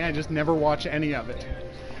anime, I just never watch any of it.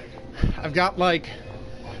 I've got like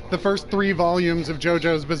the first 3 volumes of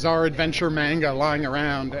JoJo's Bizarre Adventure manga lying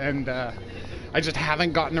around, and I just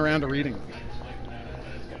haven't gotten around to reading them.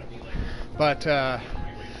 But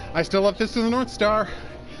I still love Fist of the North Star.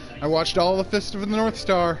 I watched all of Fist of the North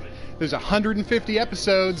Star. There's 150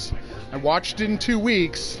 episodes. I watched it in 2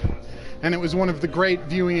 weeks, and it was one of the great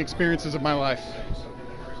viewing experiences of my life.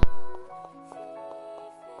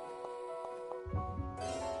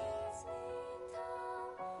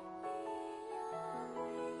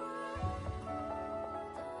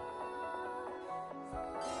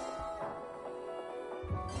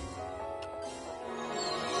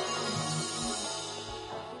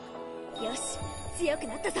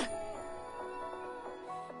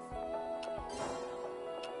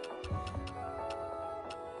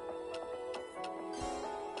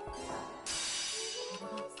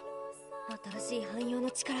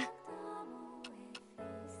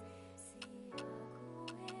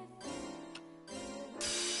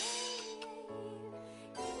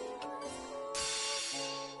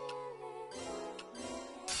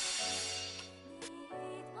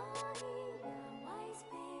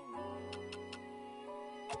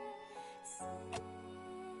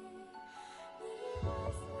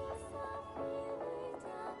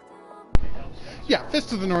 Yeah,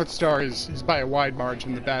 Fist of the North Star is by a wide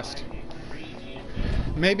margin the best.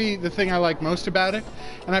 Maybe the thing I like most about it,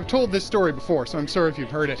 and I've told this story before, so I'm sorry if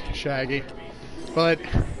you've heard it, Shaggy, but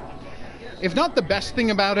if not the best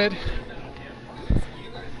thing about it,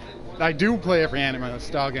 I do play every anime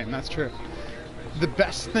style game, that's true. The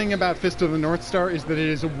best thing about Fist of the North Star is that it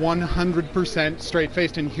is 100%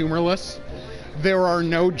 straight-faced and humorless. There are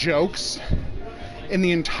no jokes in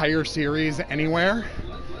the entire series anywhere.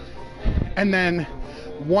 And then,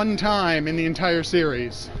 one time in the entire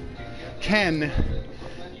series, Ken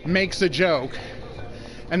makes a joke,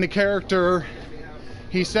 and the character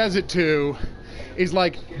he says it to is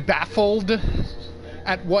like baffled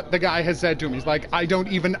at what the guy has said to him. He's like, I don't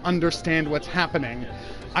even understand what's happening.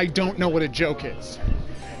 I don't know what a joke is.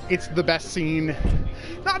 It's the best scene,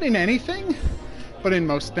 not in anything, but in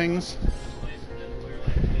most things.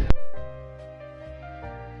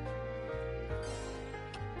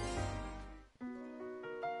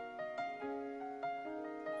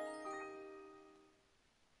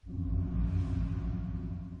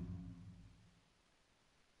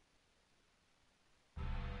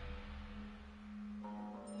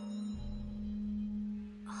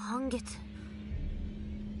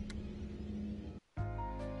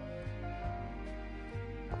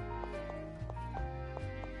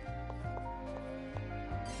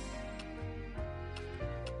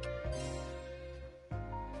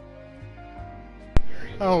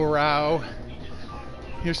 Oh, Rao,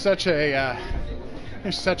 you're such a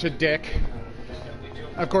dick.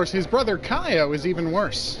 Of course, his brother Kaio is even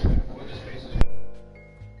worse.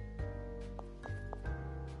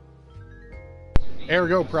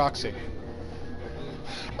 Ergo proxy.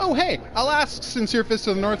 Oh, hey, I'll ask, since you're Fist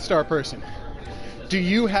of the North Star person, do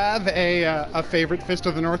you have a favorite Fist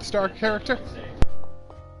of the North Star character?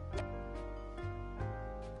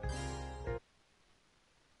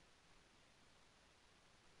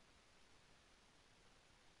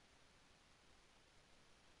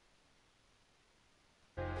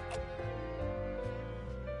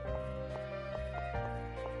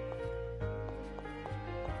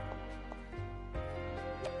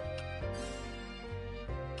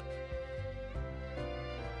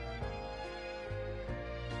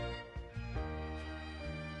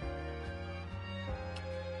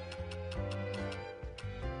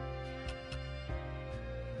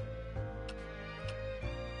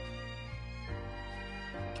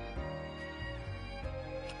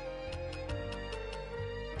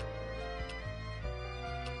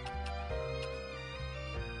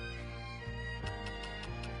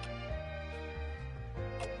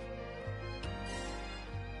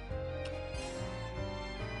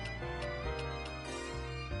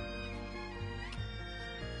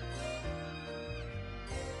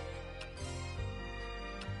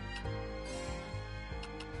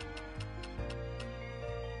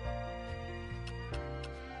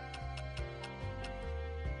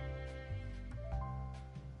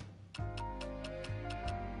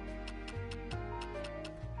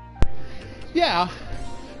 Yeah,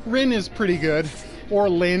 Rin is pretty good, or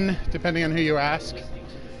Lin, depending on who you ask.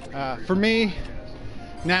 For me,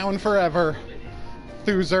 now and forever,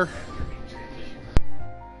 Thuzer.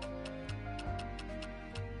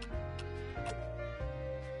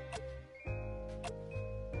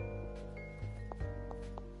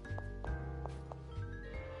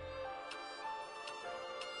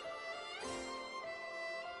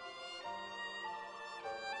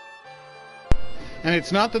 And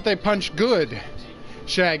it's not that they punch good,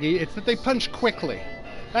 Shaggy, it's that they punch quickly.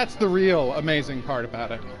 That's the real amazing part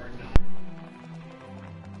about it.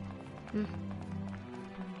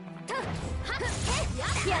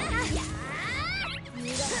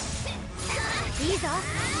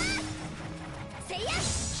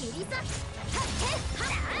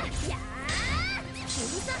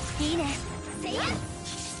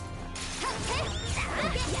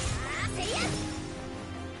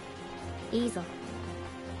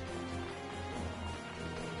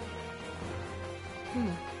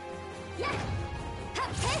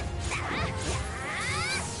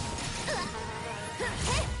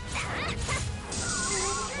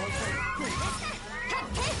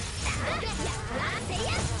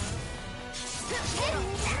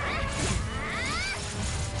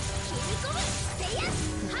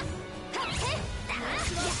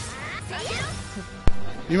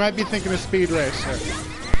 You might be thinking of Speed Racer.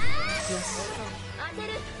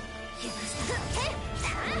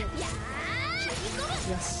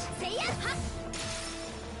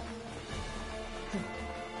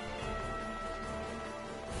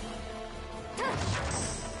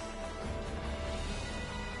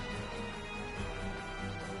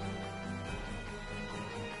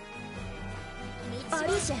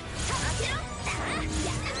 シェよ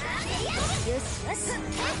しよし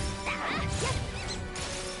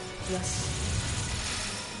よし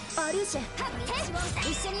アリューシェ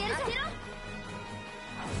一緒にやるぞ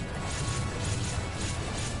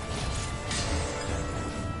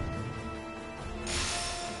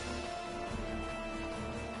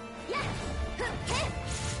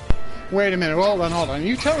Wait a minute, hold on, hold on.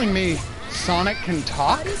 You telling me Sonic can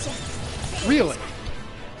talk? Really?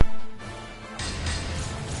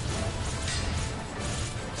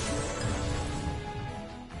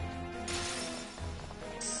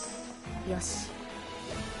 Yes.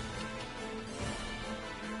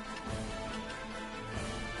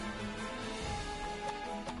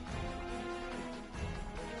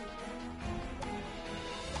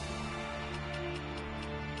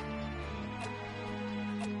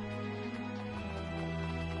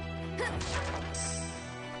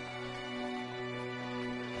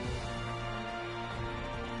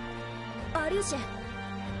 Ariushe.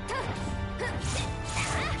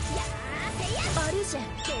 Ariushe.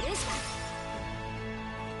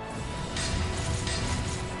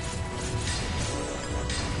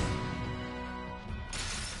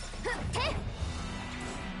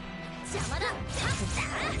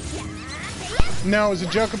 No, it was a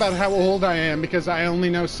joke about how old I am because I only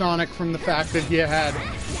know Sonic from the fact that he had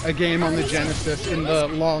a game on the Genesis in the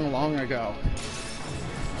long, long ago.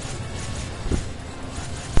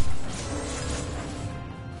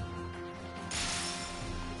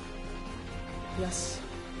 Yes.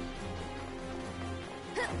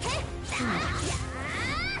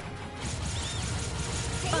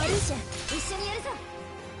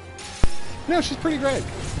 No, she's pretty great.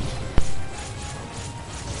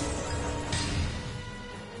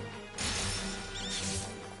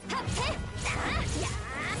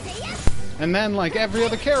 And then, like every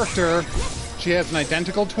other character, she has an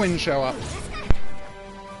identical twin show up.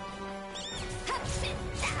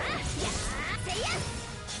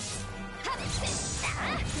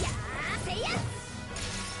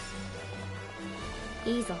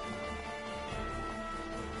 Easy.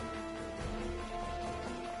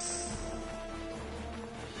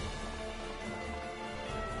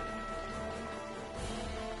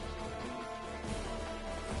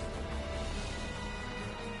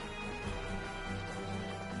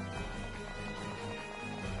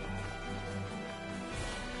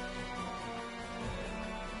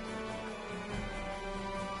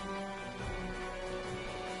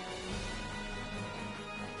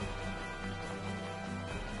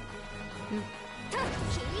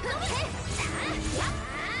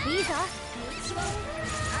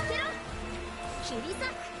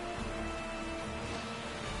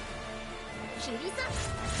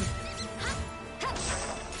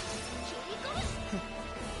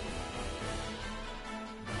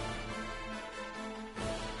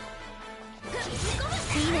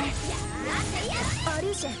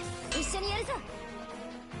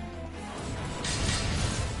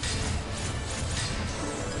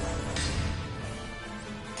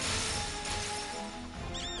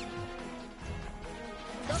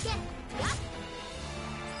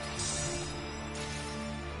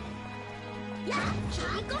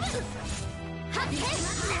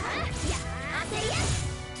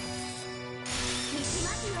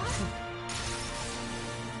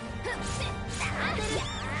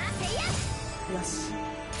 Yes.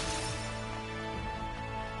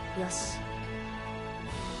 Yes.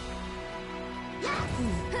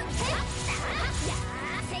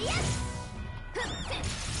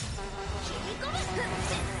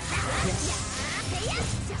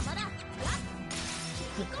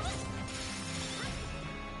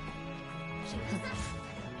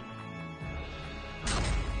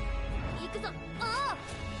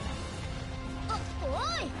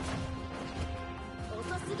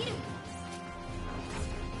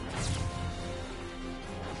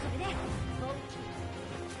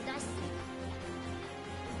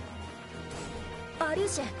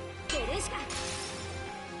 Ariushe. 出るしか。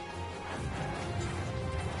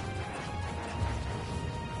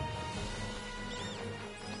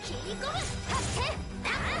切り込む。はって。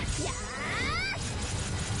やー。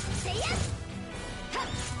せや。はっ。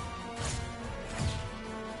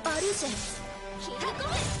Ariushe. 切り込む。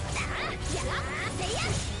やー。せや。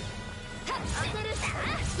はっ。当てる。や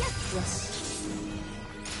っ。よし。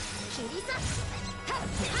切りさ。はっ。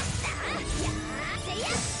やー。せや。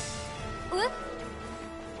え？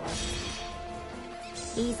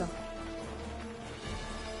いいぞ。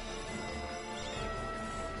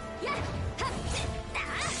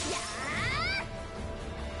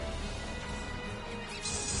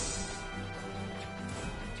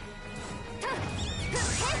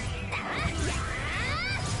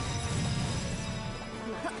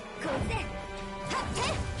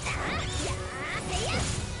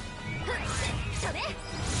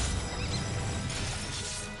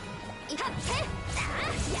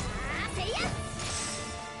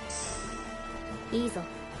いいぞ。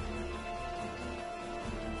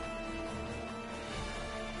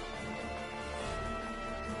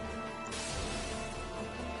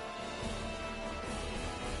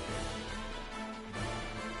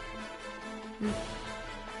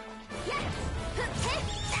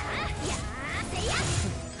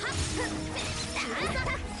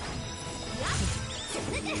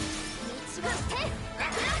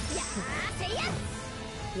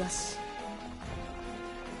よし。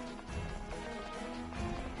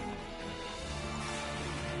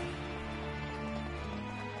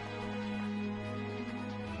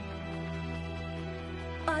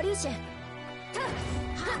アリューシェン。ア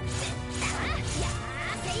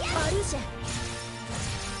リューシェン。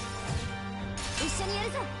一緒にや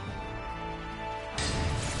るぞ。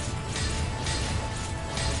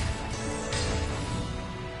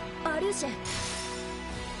アリューシェン。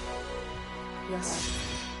よし。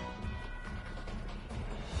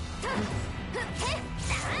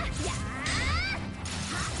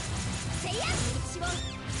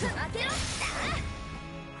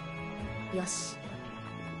よし。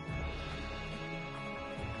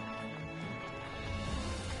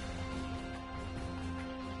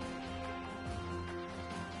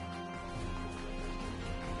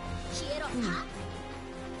消えろ。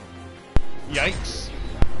Yikes.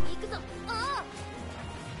 行くぞ。あ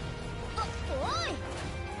あ。おい。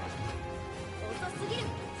遅すぎる。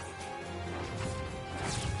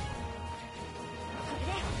これで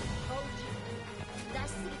本気出し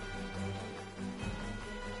すぎ。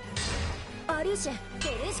アリューシェン。ベ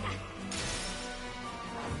ルーシか。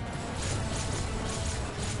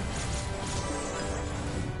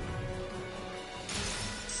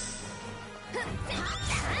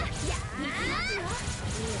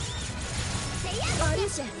アリュー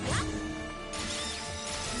シェン。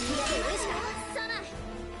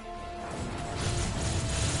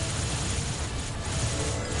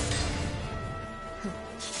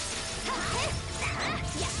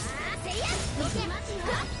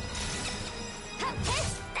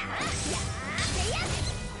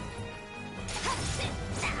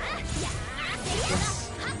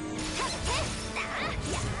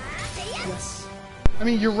I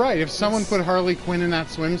mean, you're right. If someone put Harley Quinn in that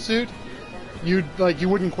swimsuit, you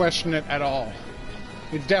wouldn't question it at all.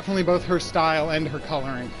 It's definitely both her style and her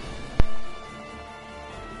coloring.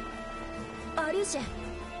 アリューシェン。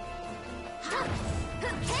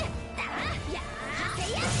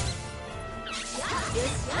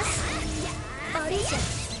アリューシェ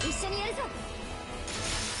ン。一緒にやるぞ。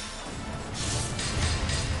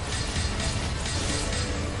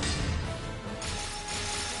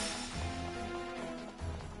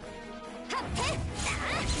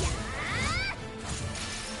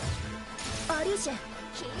アリューシェン。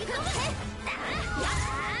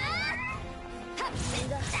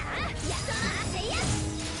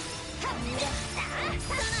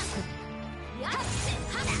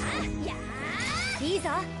いいぞ。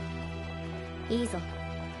いいぞ。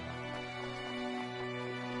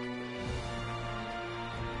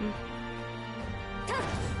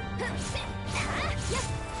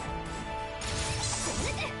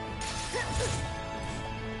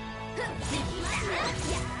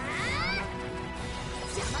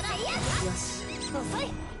よし。遅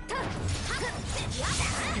い。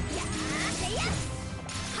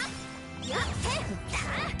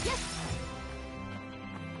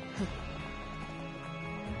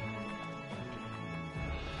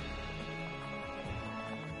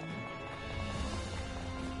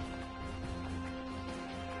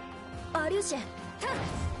アリューシェン。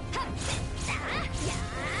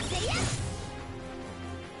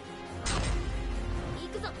行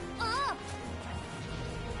くぞ。あ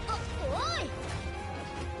あ。おい。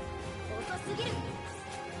遅すぎる。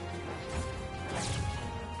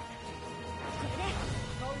これで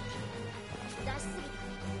本気出しすぎ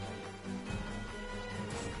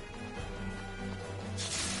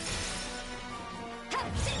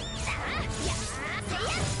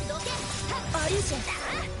た。アリューシェン。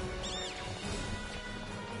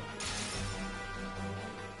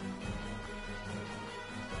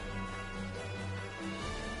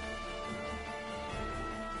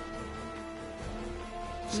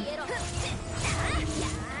消えろ。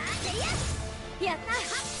やった。よ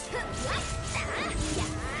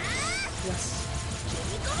し。切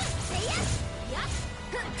り込む。せいや。やっ。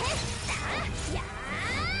や。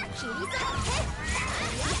切り裂く。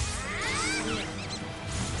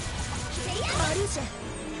アリューシェン。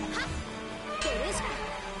ベルーシか。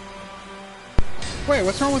 Wait,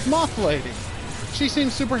 what's wrong with Moth Lady? She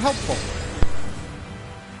seems super helpful.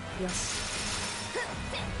 よし。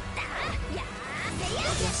よ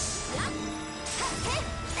し。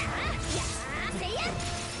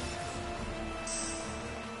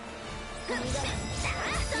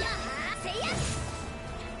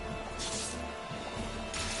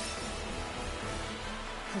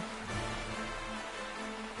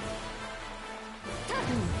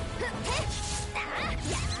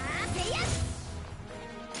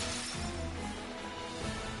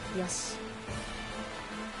よし。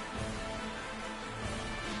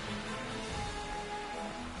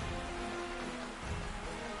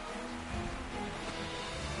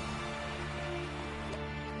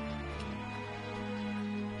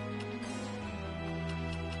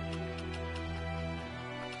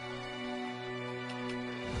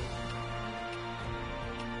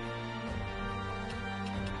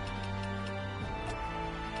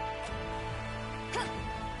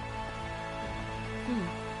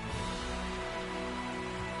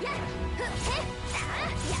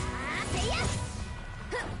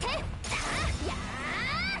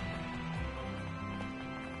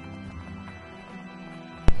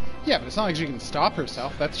Yeah, but it's not like she can stop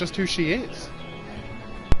herself. That's just who she is.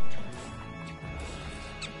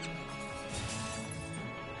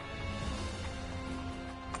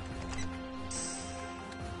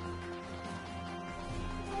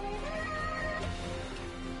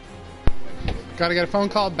 Gotta get a phone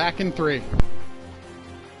call back in 3.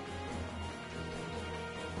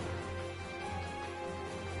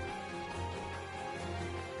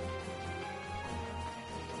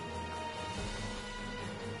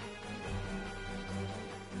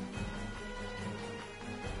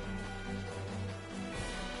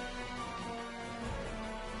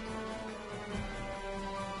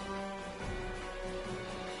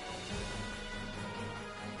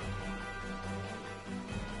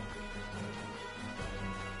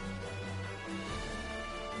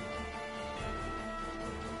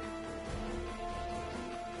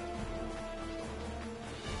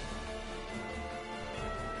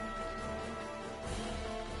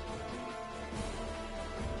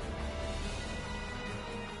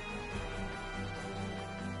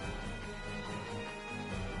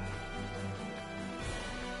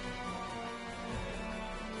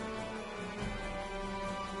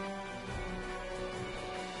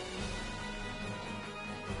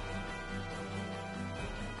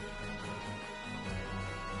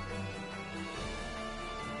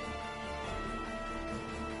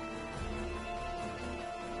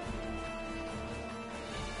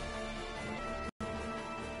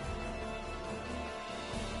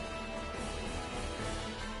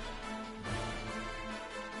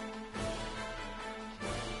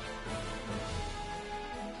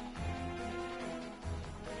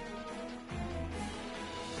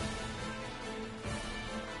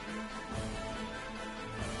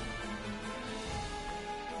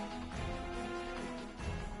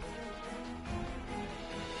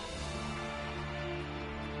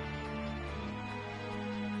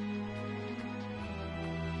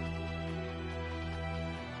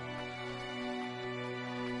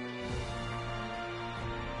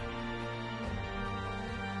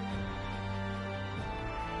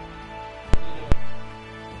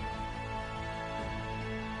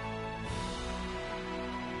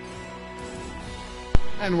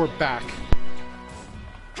 And we're back.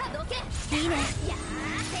 いいね。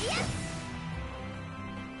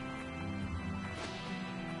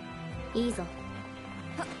いいぞ。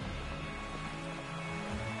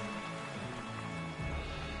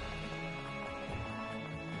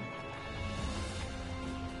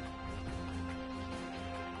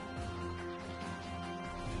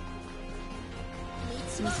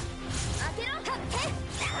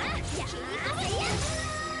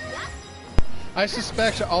I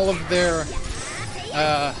suspect all of their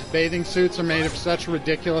bathing suits are made of such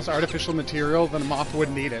ridiculous artificial material that a moth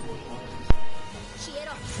wouldn't eat it.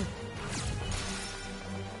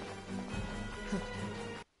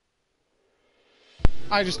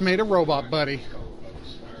 I just made a robot buddy.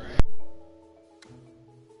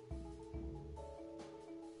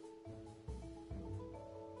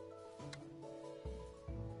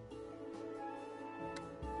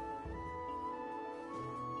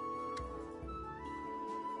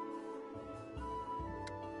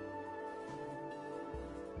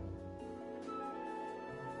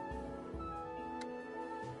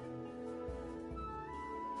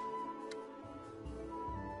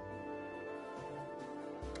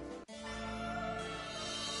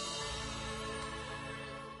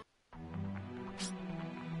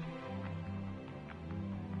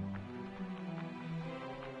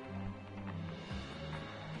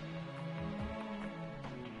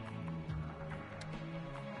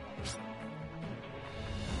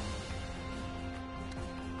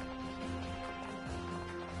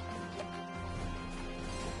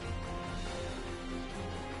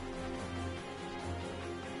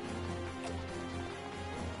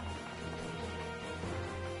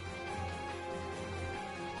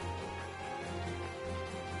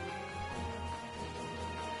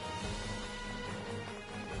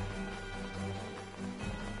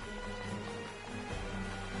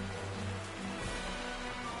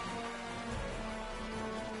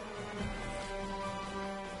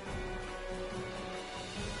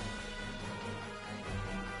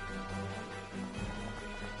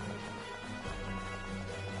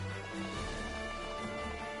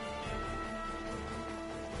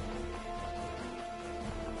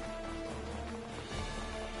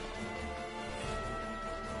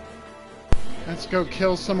 let's go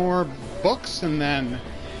kill some more books and then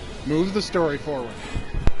move the story forward.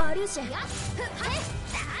 アリューシェア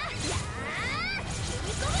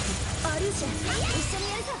リューシェ一緒に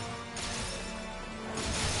やるぞ。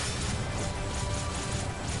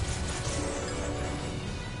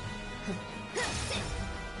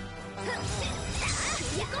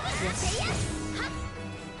よし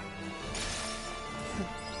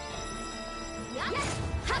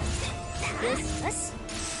よし。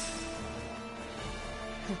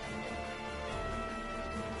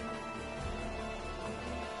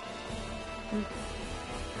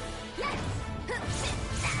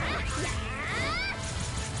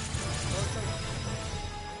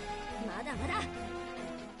まだまだ。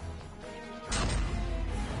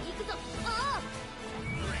行くぞ。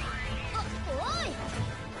おい。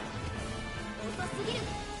遅すぎる。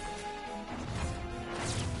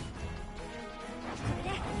これで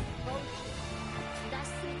本気出し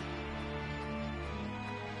すぎ。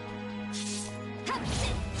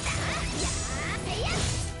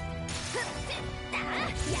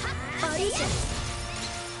アリーシャ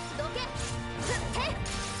どけ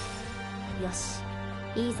よし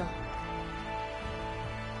いいぞ。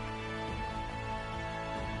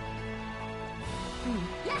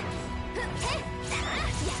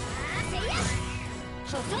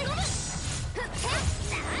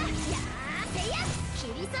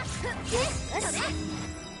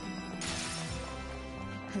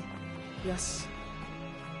よし。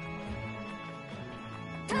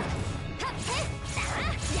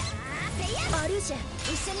アリューシェ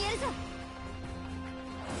一緒にやるぞ。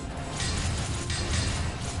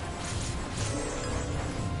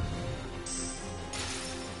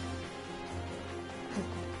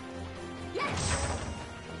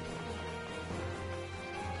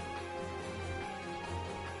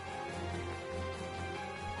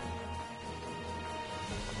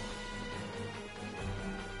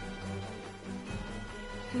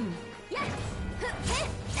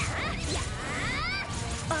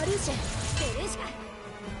アリューシェテレシカ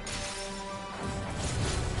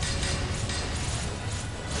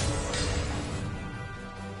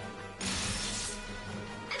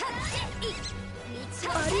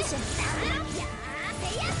アリューシェ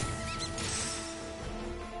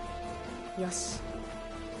よし。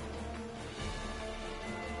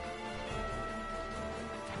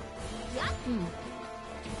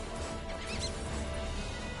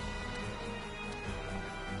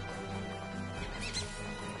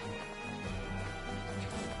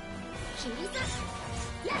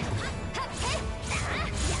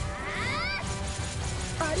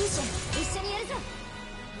アリューシェ一緒にやるぞ。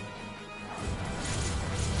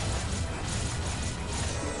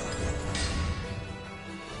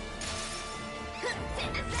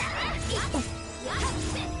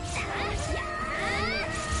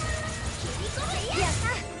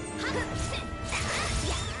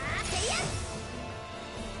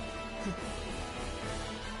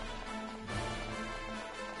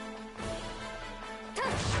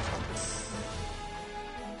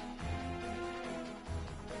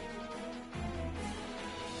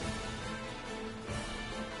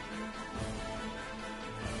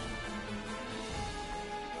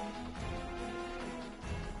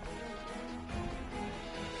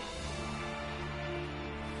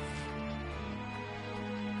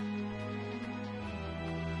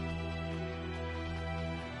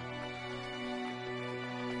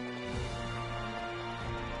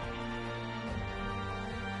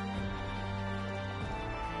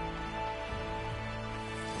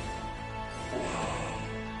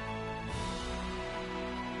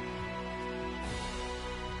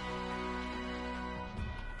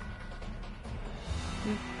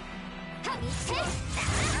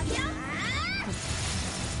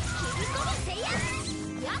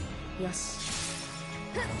よし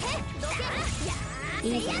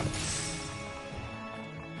いいぞ。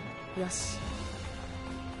よし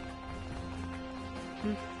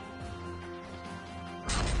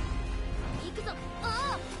行くぞ。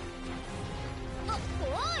お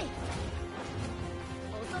い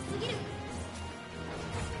遅すぎる。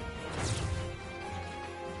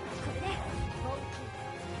これで本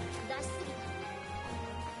気出しすぎ。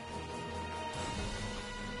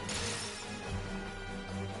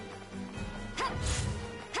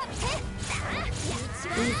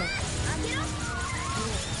いいぞ。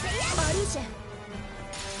アリューシェ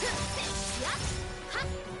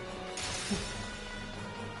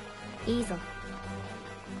いいぞ。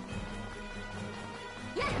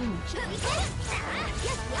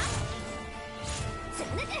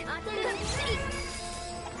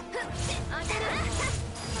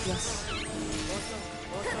よし。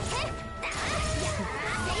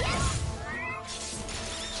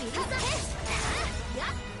切り裂け。やっ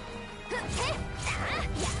ふっへや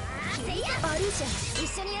ーせいやアルーシャ一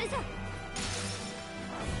緒にやるぞ。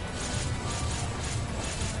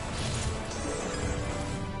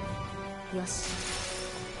よし。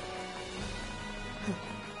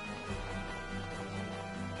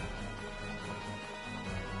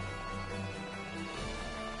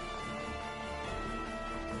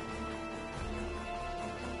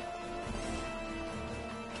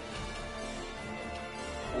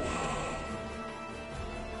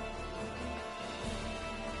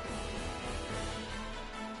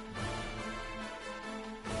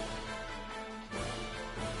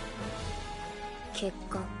結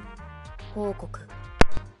果報告。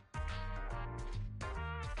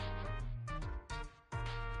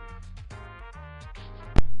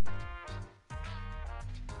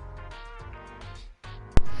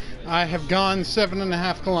I have gone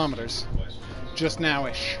 7.5 kilometers. Just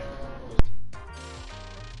nowish.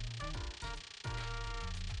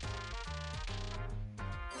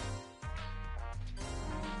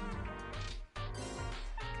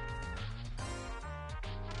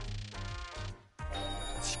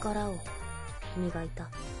 力を磨いた。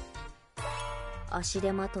足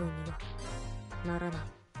手まといにはならない。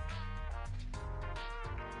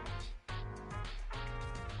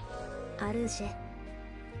アルーシェ。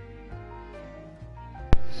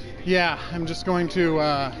Yeah, I'm just going to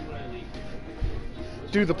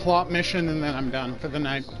do the plot mission and then I'm done for the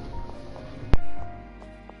night.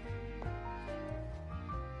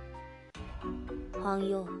 汎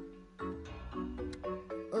用。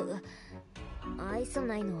愛想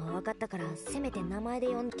ないのは分かったから、せめて名前で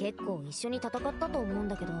呼んで。結構一緒に戦ったと思うん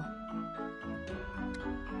だけど。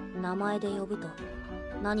名前で呼ぶと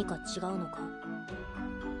何か違うのか。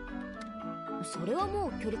それはも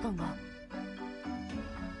う距離感が。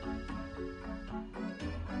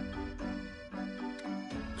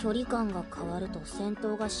距離感が変わると戦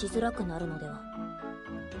闘がしづらくなるのでは。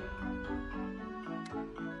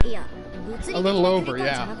いや、物理的な距離感じ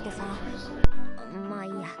ゃなくてさ。まあい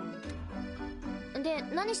いや。で、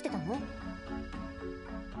何してたの？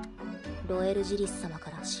ロエルジリス様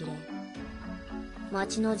から指令。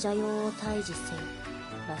町の邪妖を退治せよ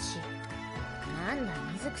らしい。なんだ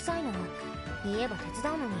水臭いの。言えば手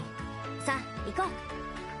伝うのに。さあ行こう。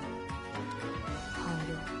汎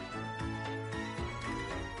用。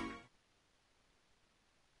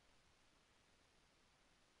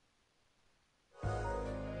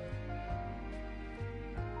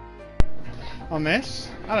On this,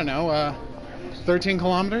 I don't know, 13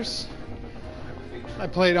 kilometers. I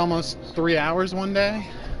played almost 3 hours one day.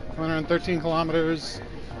 Went around 13 kilometers,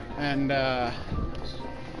 and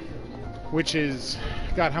which is,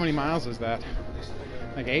 God, how many miles is that?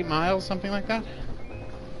 Like 8 miles, something like that?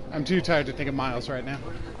 I'm too tired to think of miles right now.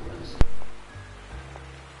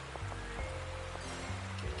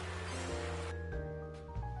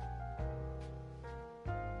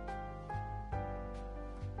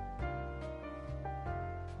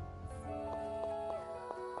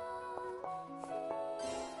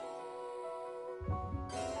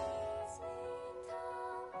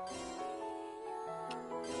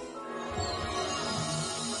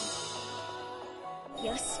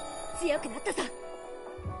よし、強くなったぞ。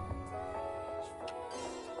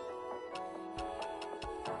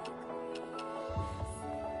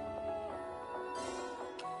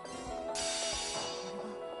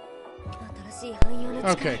新しい汎用の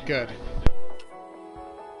力。 Okay, good.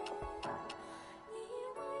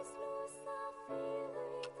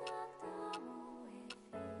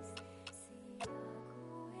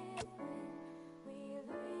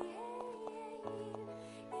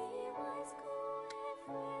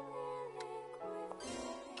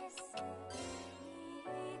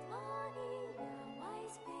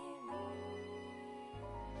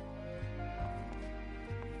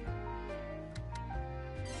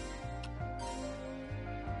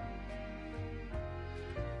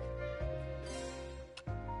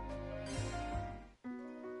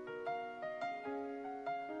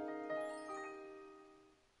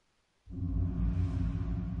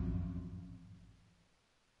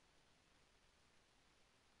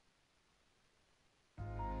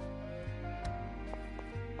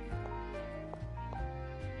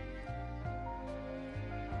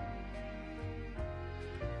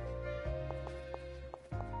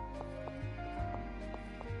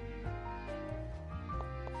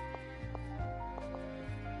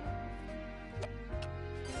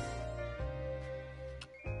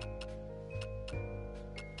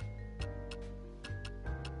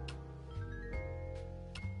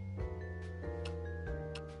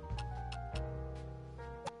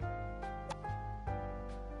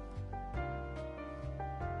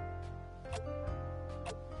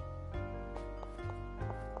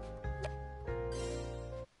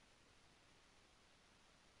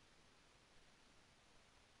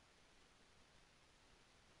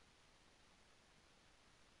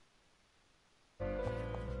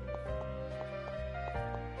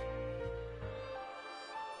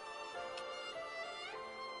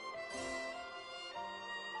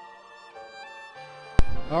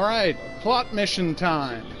 Alright, plot mission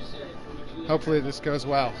time. Hopefully this goes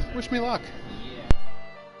well. Wish me luck.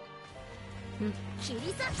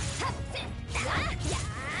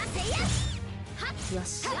 よ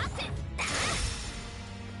し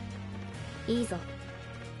いいぞ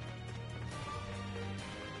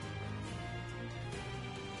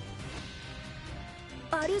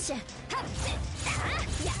アリューシェ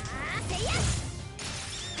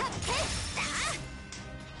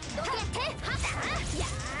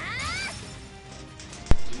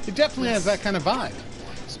It definitely has that kind of vibe.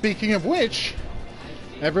 Speaking of which,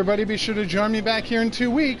 everybody be sure to join me back here in 2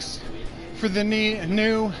 weeks for the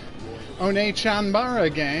new One-chan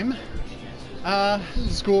game,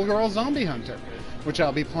 Schoolgirl Zombie Hunter, which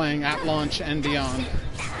I'll be playing at launch and beyond.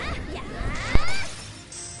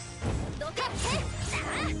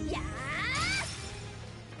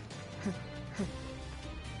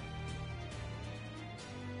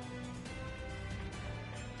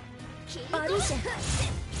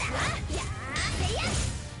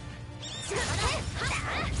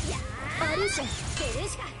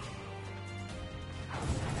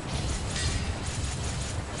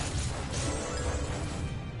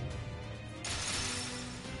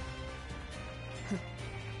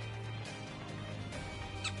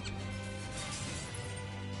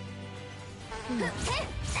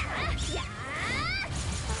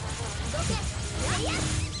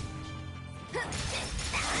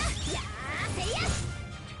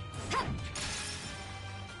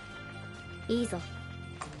いいぞ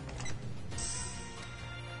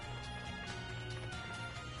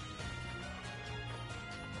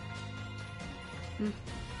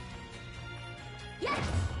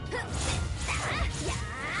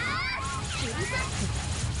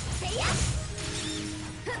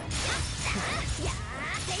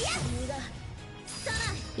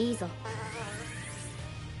いいぞ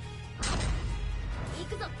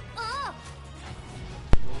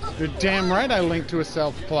You're damn right I linked to a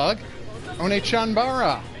self-plug. One-chan.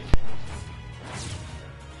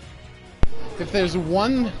 If there's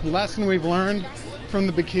one lesson we've learned from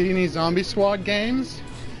the Bikini Zombie Squad games,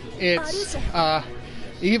 it's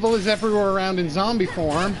evil is everywhere around in zombie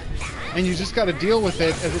form, and you just gotta deal with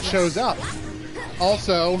it as it shows up.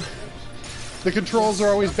 Also, the controls are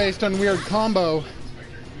always based on weird combo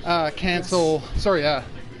like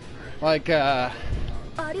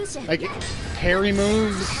parry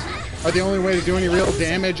moves are the only way to do any real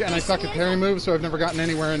damage, and I suck at parry moves, so I've never gotten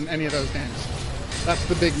anywhere in any of those games. That's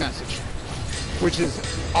the big message, which is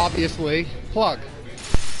obviously plug.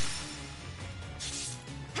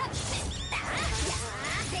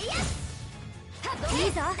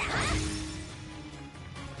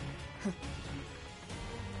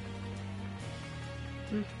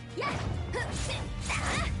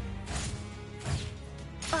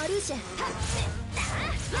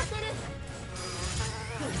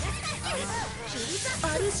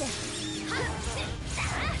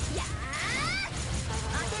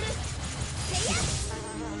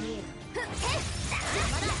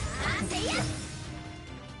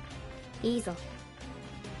いいぞ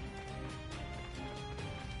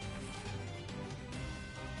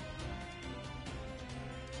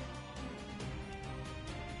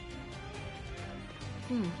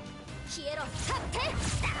よし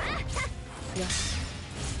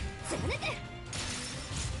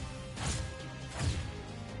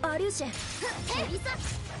アリューシェ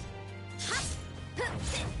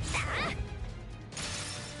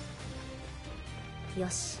よ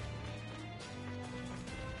し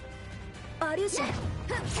アリューシェ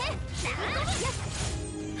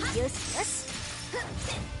よしよし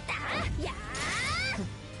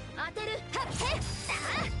当てる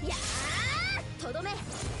とどめ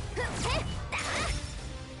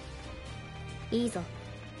いいぞ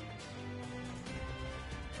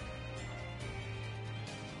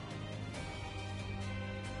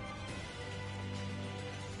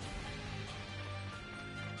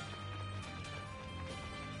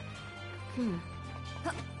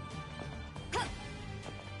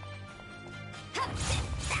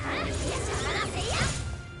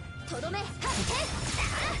とどめ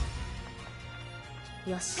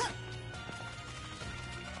よし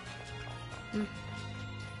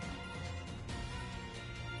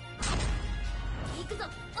行くぞ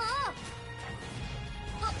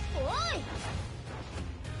おい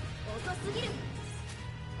遅すぎる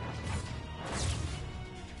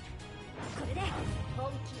これで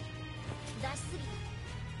本気出しすぎ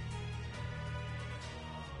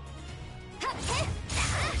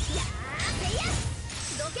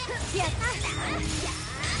やった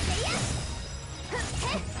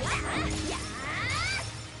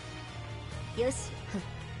よし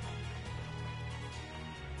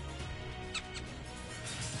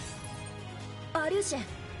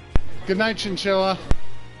Good night, Chinchilla.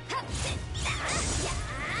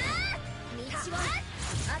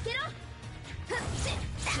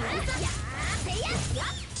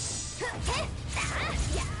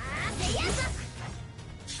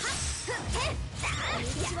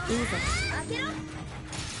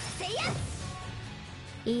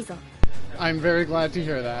 I'm very glad to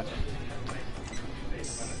hear that.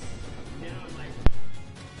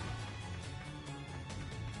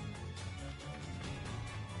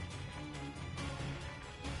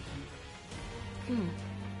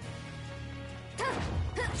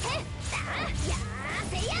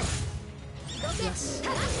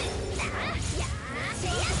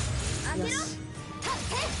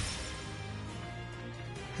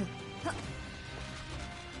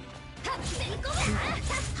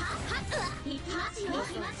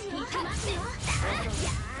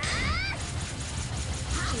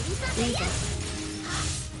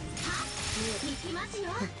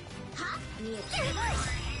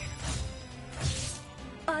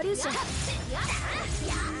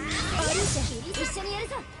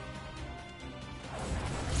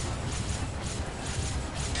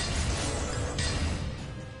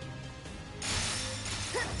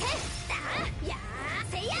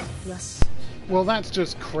 Well, that's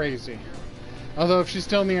just crazy. Although if she's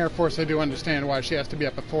still in the Air Force, I do understand why she has to be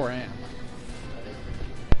up at 4 a.m.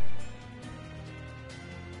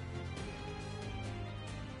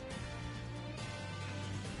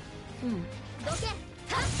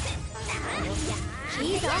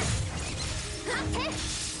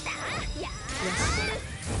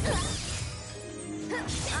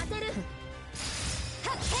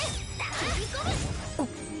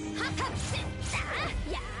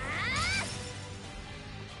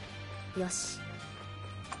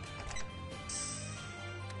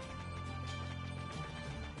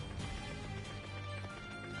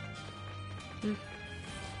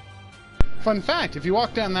 Fun fact, if you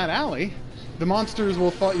walk down that alley, the monsters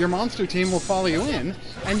will your monster team will follow you in,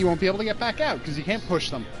 and you won't be able to get back out because you can't push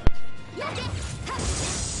them.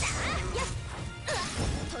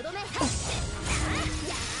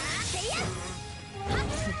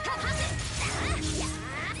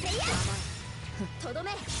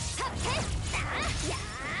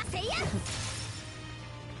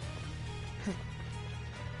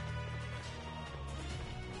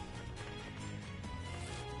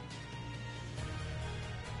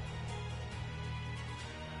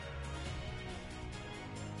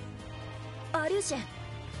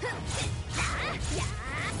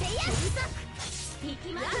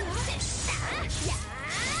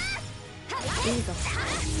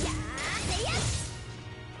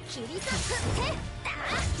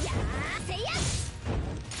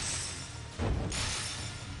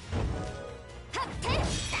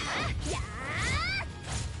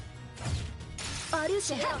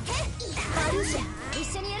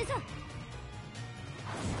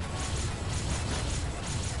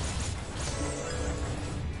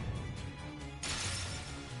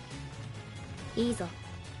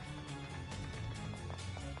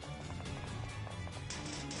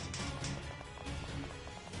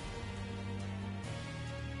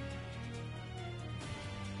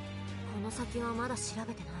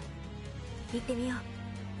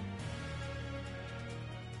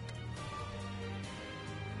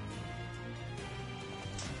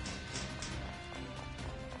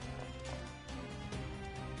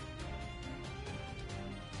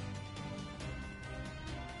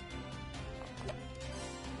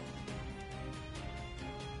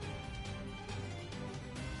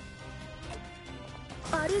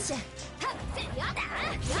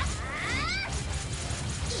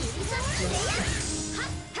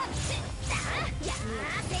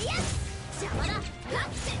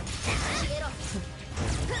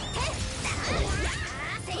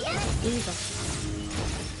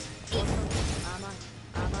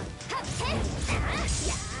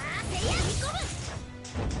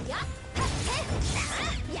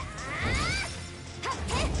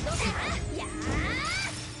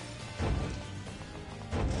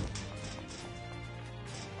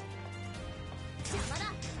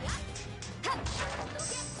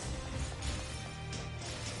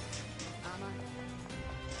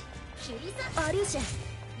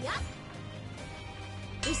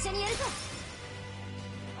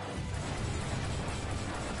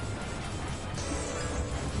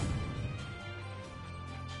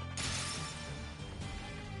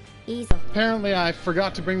 Apparently I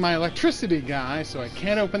forgot to bring my electricity guy, so I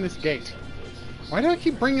can't open this gate. Why do I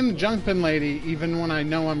keep bringing the jumping lady even when I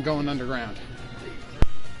know I'm going underground?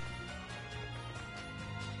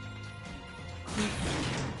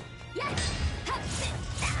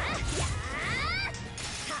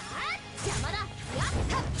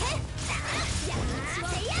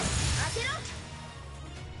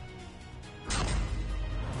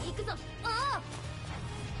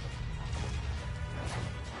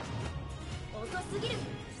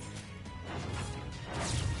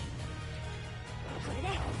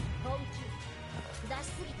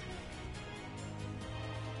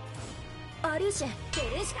 アリューシェベ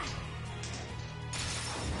ルーシカ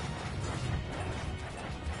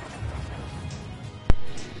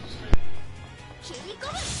切り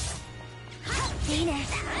込むいいねやっど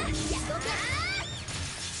け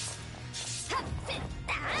はっせっ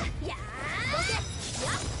たやどけや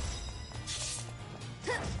っ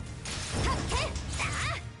ふっはっへっ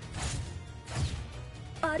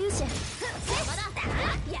たアリューシェ邪魔だ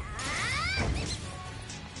や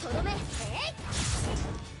とどめ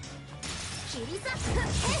切り裂くや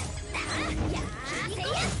せや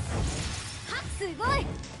すごい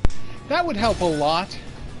That would help a lot,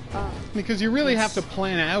 because you really have to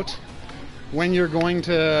plan out when you're going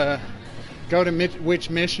to go to which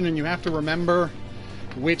mission, and you have to remember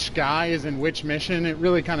which guy is in which mission. It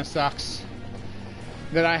really kind of sucks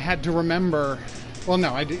that I had to remember. Well,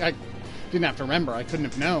 no, I didn't have to remember. I couldn't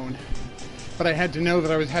have known. But I had to know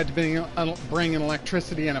that I had to bring an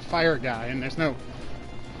electricity and a fire guy, and there's no...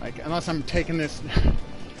 Like, unless I'm taking this...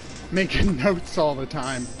 making notes all the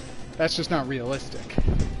time, that's just not realistic.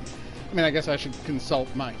 I mean, I guess I should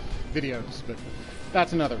consult my videos, but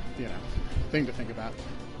that's another, thing to think about.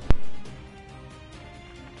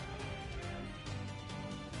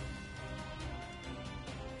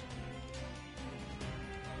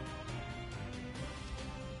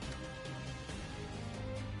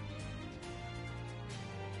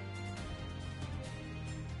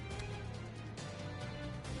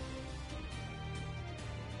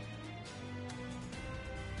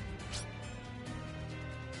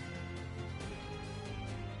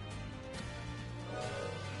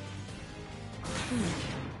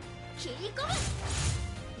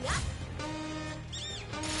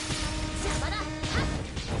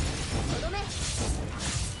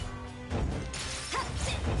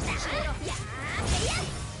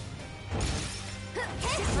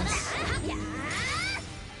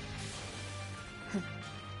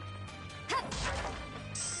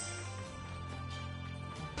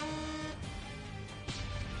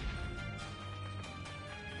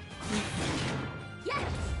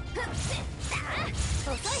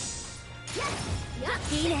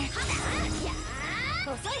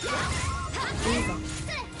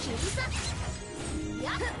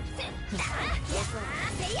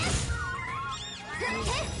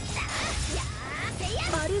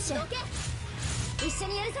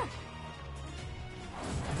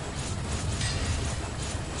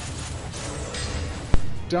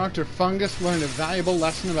 Dr. Fungus learned a valuable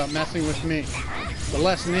lesson about messing with me. The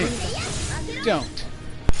lesson is, don't.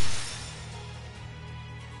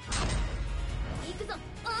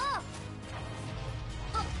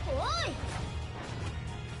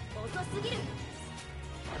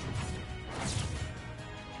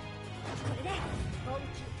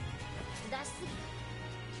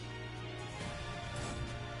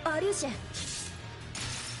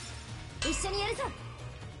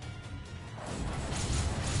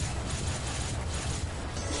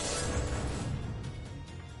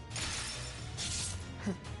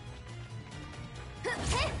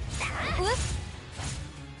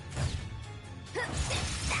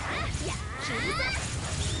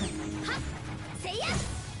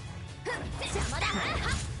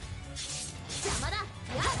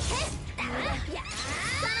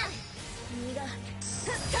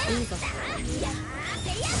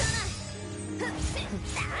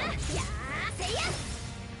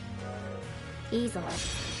 Azure.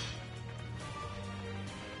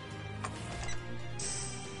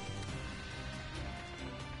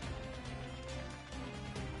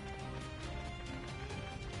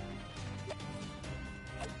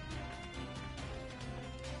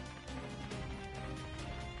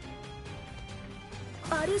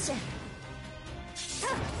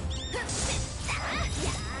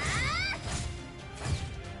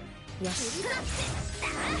 よし。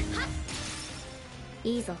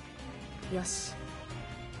いいぞ。よし。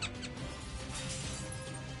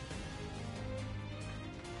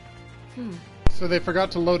So they forgot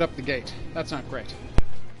to load up the gate. That's not great.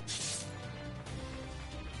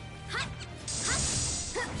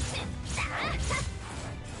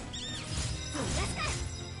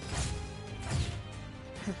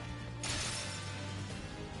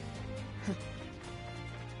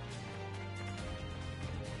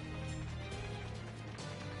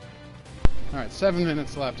 Alright, 7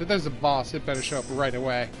 minutes left. If there's a boss, it better show up right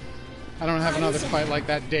away. I don't have another fight like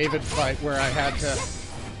that David fight where I had to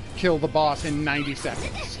kill the boss in 90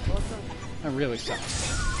 seconds. That really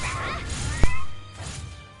sucks.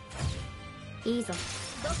 Easy.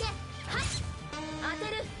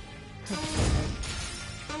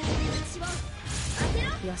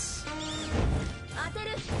 Yosh.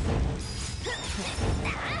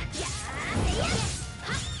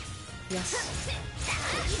 Yosh. し。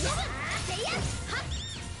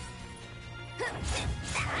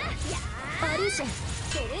アルーシェン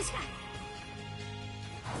ベルシカ。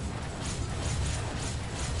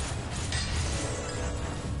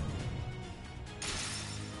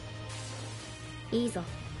いいぞ。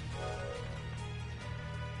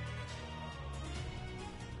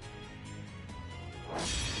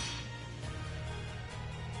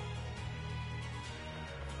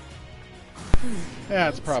Yeah,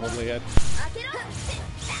 that's probably it. 開けろ。せ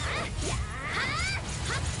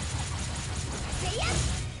いや。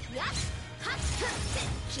や。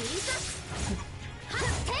切り裂く。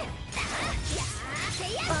せ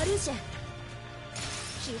いや。アルーシェン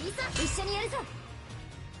切り裂く。一緒にやるぞ。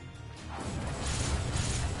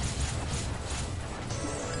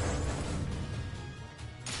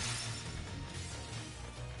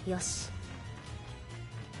よし。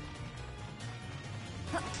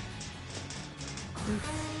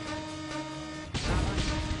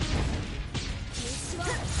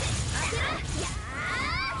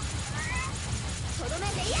とどめ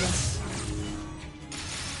ていや。よし。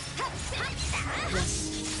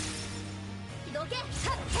どけ。い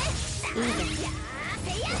いぞ。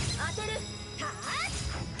せいや。当てる。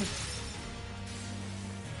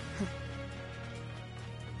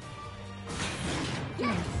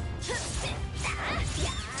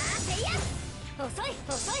遅い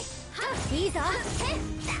遅い。いいぞ。よし。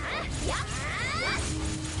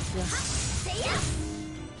せいや。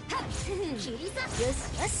切り裂く。よし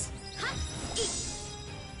よし。よ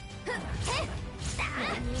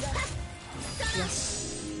し。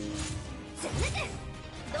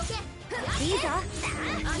どけ。いいぞ。当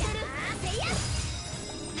てる。せいや。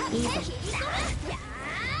いいぞ。切り込む。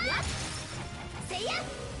せいや。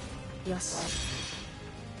よし。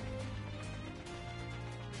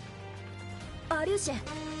アルーシェン。よ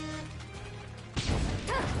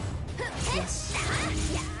し。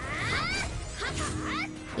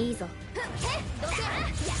いいぞ。どけ。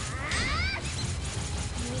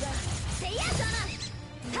せいや。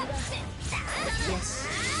よし。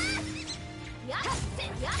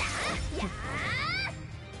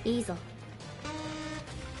いいぞ。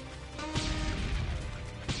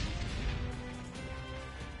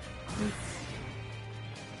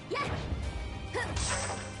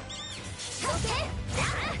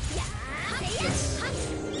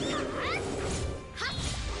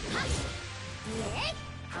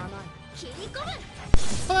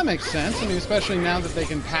Well, that makes sense. I mean, especially now that they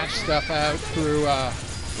can patch stuff out through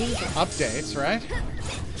updates, right?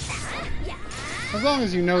 As long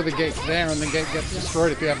as you know the gate's there and the gate gets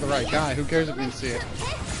destroyed if you have the right guy, who cares if you can see it?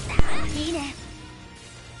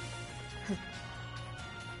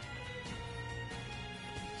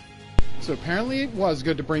 So apparently it was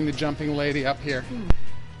good to bring the jumping lady up here.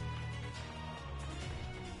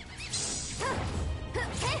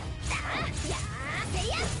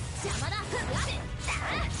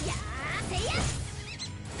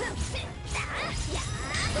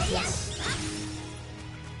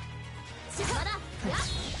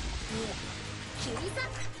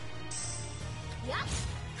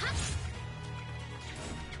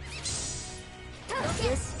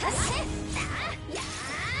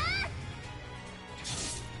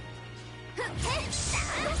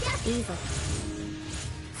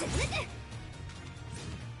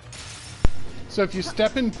 So if you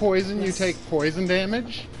step in poison, you take poison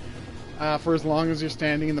damage for as long as you're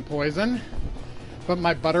standing in the poison. But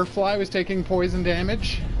my butterfly was taking poison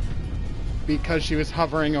damage because she was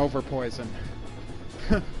hovering over poison.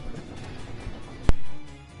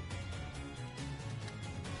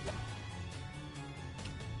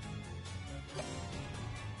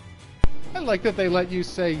 I like that they let you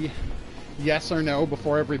say yes or no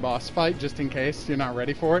before every boss fight, just in case you're not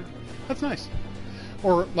ready for it. That's nice.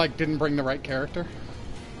 Or, like, didn't bring the right character.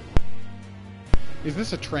 Is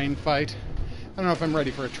this a train fight? I don't know if I'm ready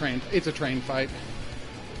for a train. It's a train fight.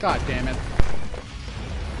 God damn it.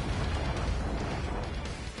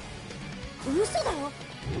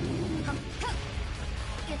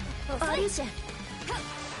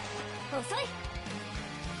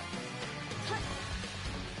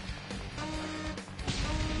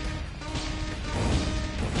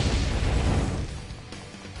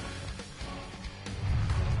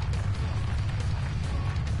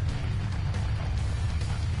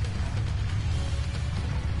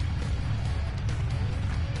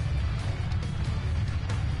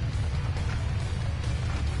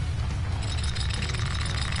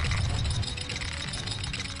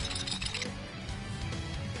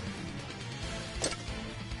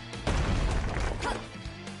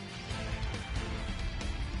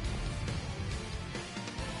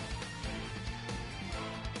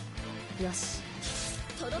 よし。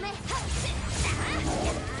とどめ。あ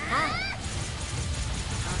あ、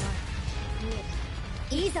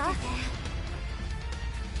いいぞ。行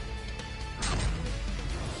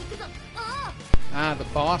くぞ。Ah, the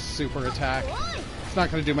boss super attack. It's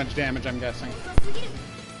not going to do much damage, I'm guessing. 遅すぎる。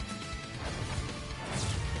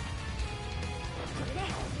これで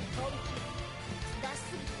攻撃出し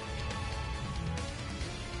すぎ。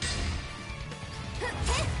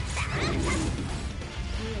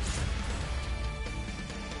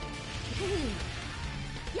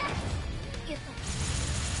やっゲット。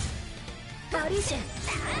バリーシュ。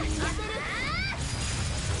当てる。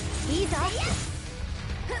いいぞ。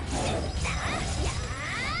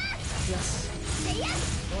よし。せいや。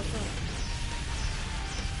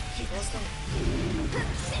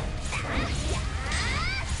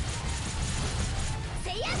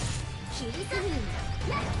せいや。切り裂く。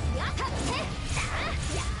やっやっ。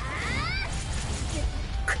や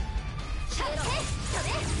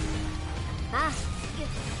ああ、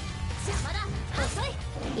邪魔だ。遅い。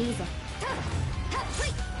いいぞ。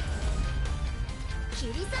切り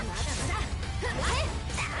裂く。まだまだ。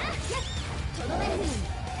とどめる。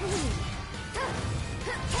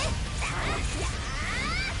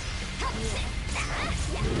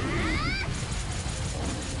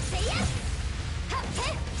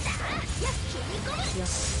よし。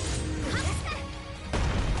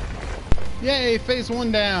Yay, phase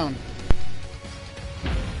 1 down.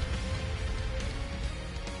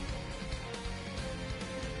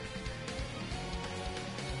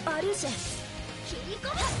 バリーシュ。切り込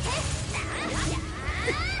む。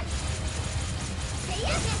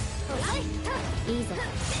いいぞ。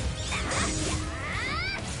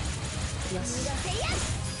よし。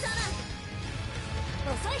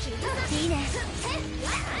いいね。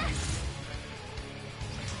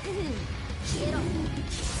消えろ。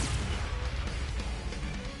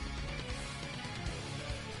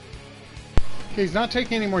Okay, he's not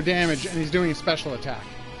taking any more damage, and he's doing a special attack.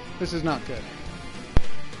 This is not good.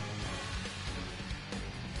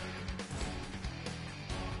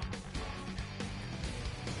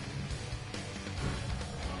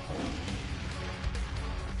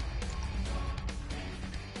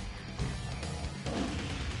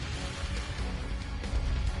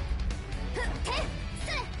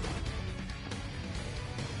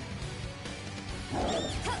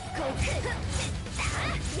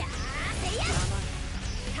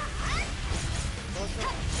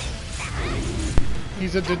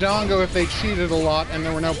 He's a Dodongo if they cheated a lot and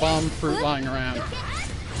there were no bomb fruit lying around.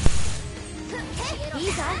 い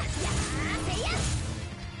いぞ。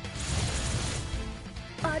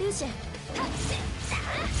バリーシュ。よ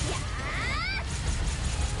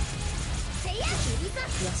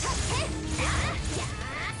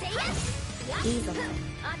し。いいぞ。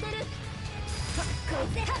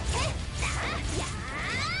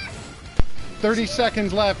 30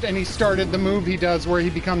 seconds left and he started the move he does where he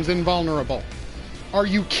becomes invulnerable. Are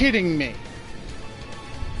you kidding me?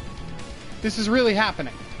 This is really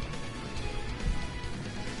happening.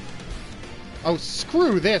 Oh,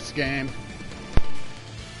 screw this game.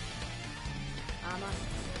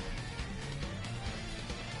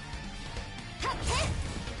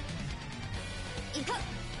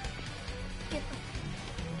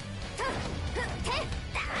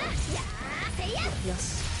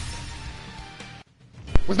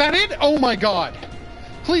 Was that it? Oh my god.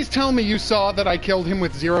 Please tell me you saw that I killed him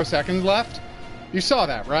with 0 seconds left. You saw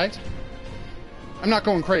that, right? I'm not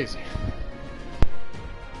going crazy.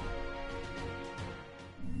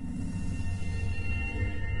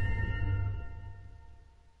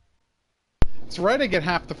 It's right I get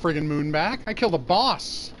half the friggin' moon back. I killed a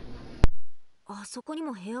boss. あそこに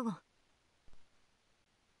も部屋が。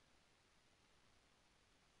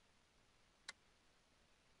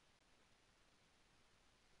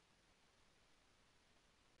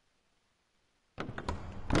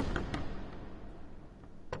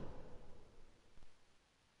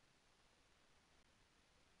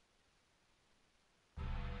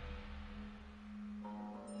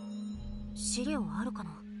資料あるか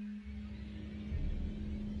な。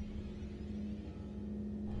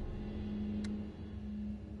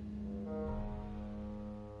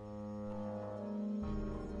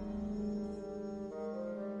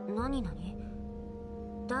何々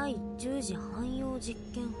第10次汎用実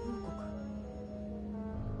験報告。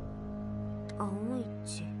青い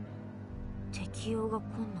血適用が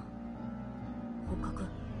困難。捕獲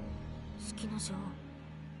月の女王。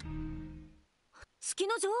月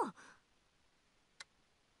の女王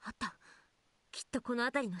あった。きっとこの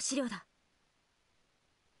辺りの資料だ。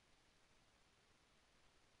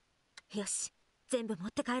よし、全部持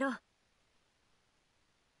って帰ろう。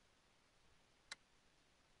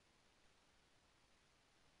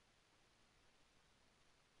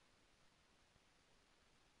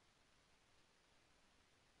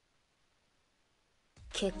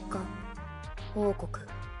結果報告。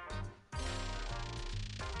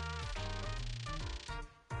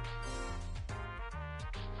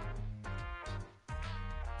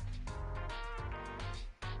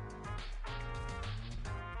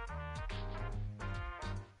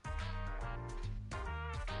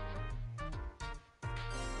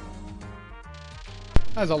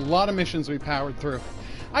That's a lot of missions we powered through.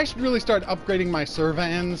 I should really start upgrading my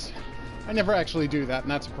servans. I never actually do that,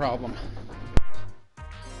 and that's a problem.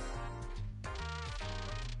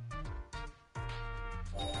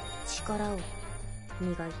 力を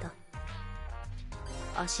磨いた。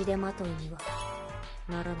足手まといには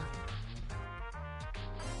ならない。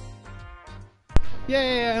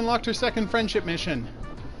Yay! I unlocked her second friendship mission.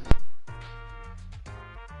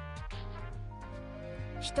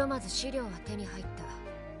 ひとまず資料は手に入ったが、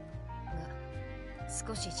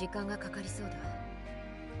少し時間がかかりそうだ。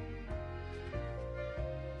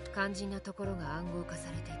肝心なところが暗号化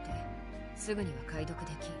されていて、すぐには解読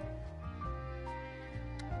でき。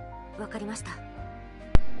わかりました。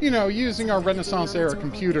You know, using our Renaissance era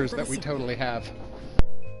computers that we totally have.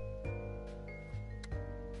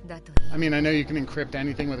 I mean, I know you can encrypt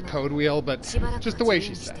anything with a code wheel, but just the way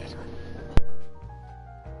she said it.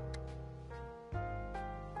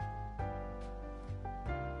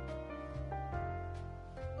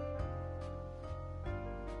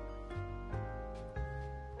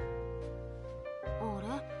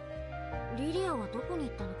 リリアはどこに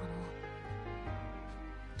行ったのかな。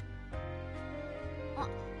おーい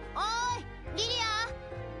リリア、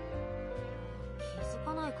気づ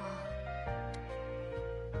かないか。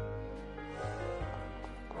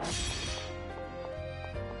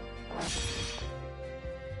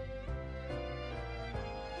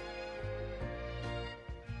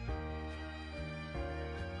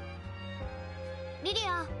リリ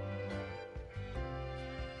ア、あ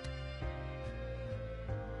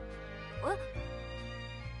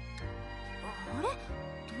れ、ど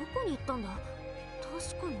こに行ったんだ。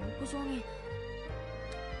確かに屋上に。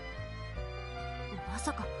ま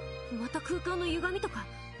さかまた空間の歪みとか。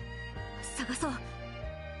探そう。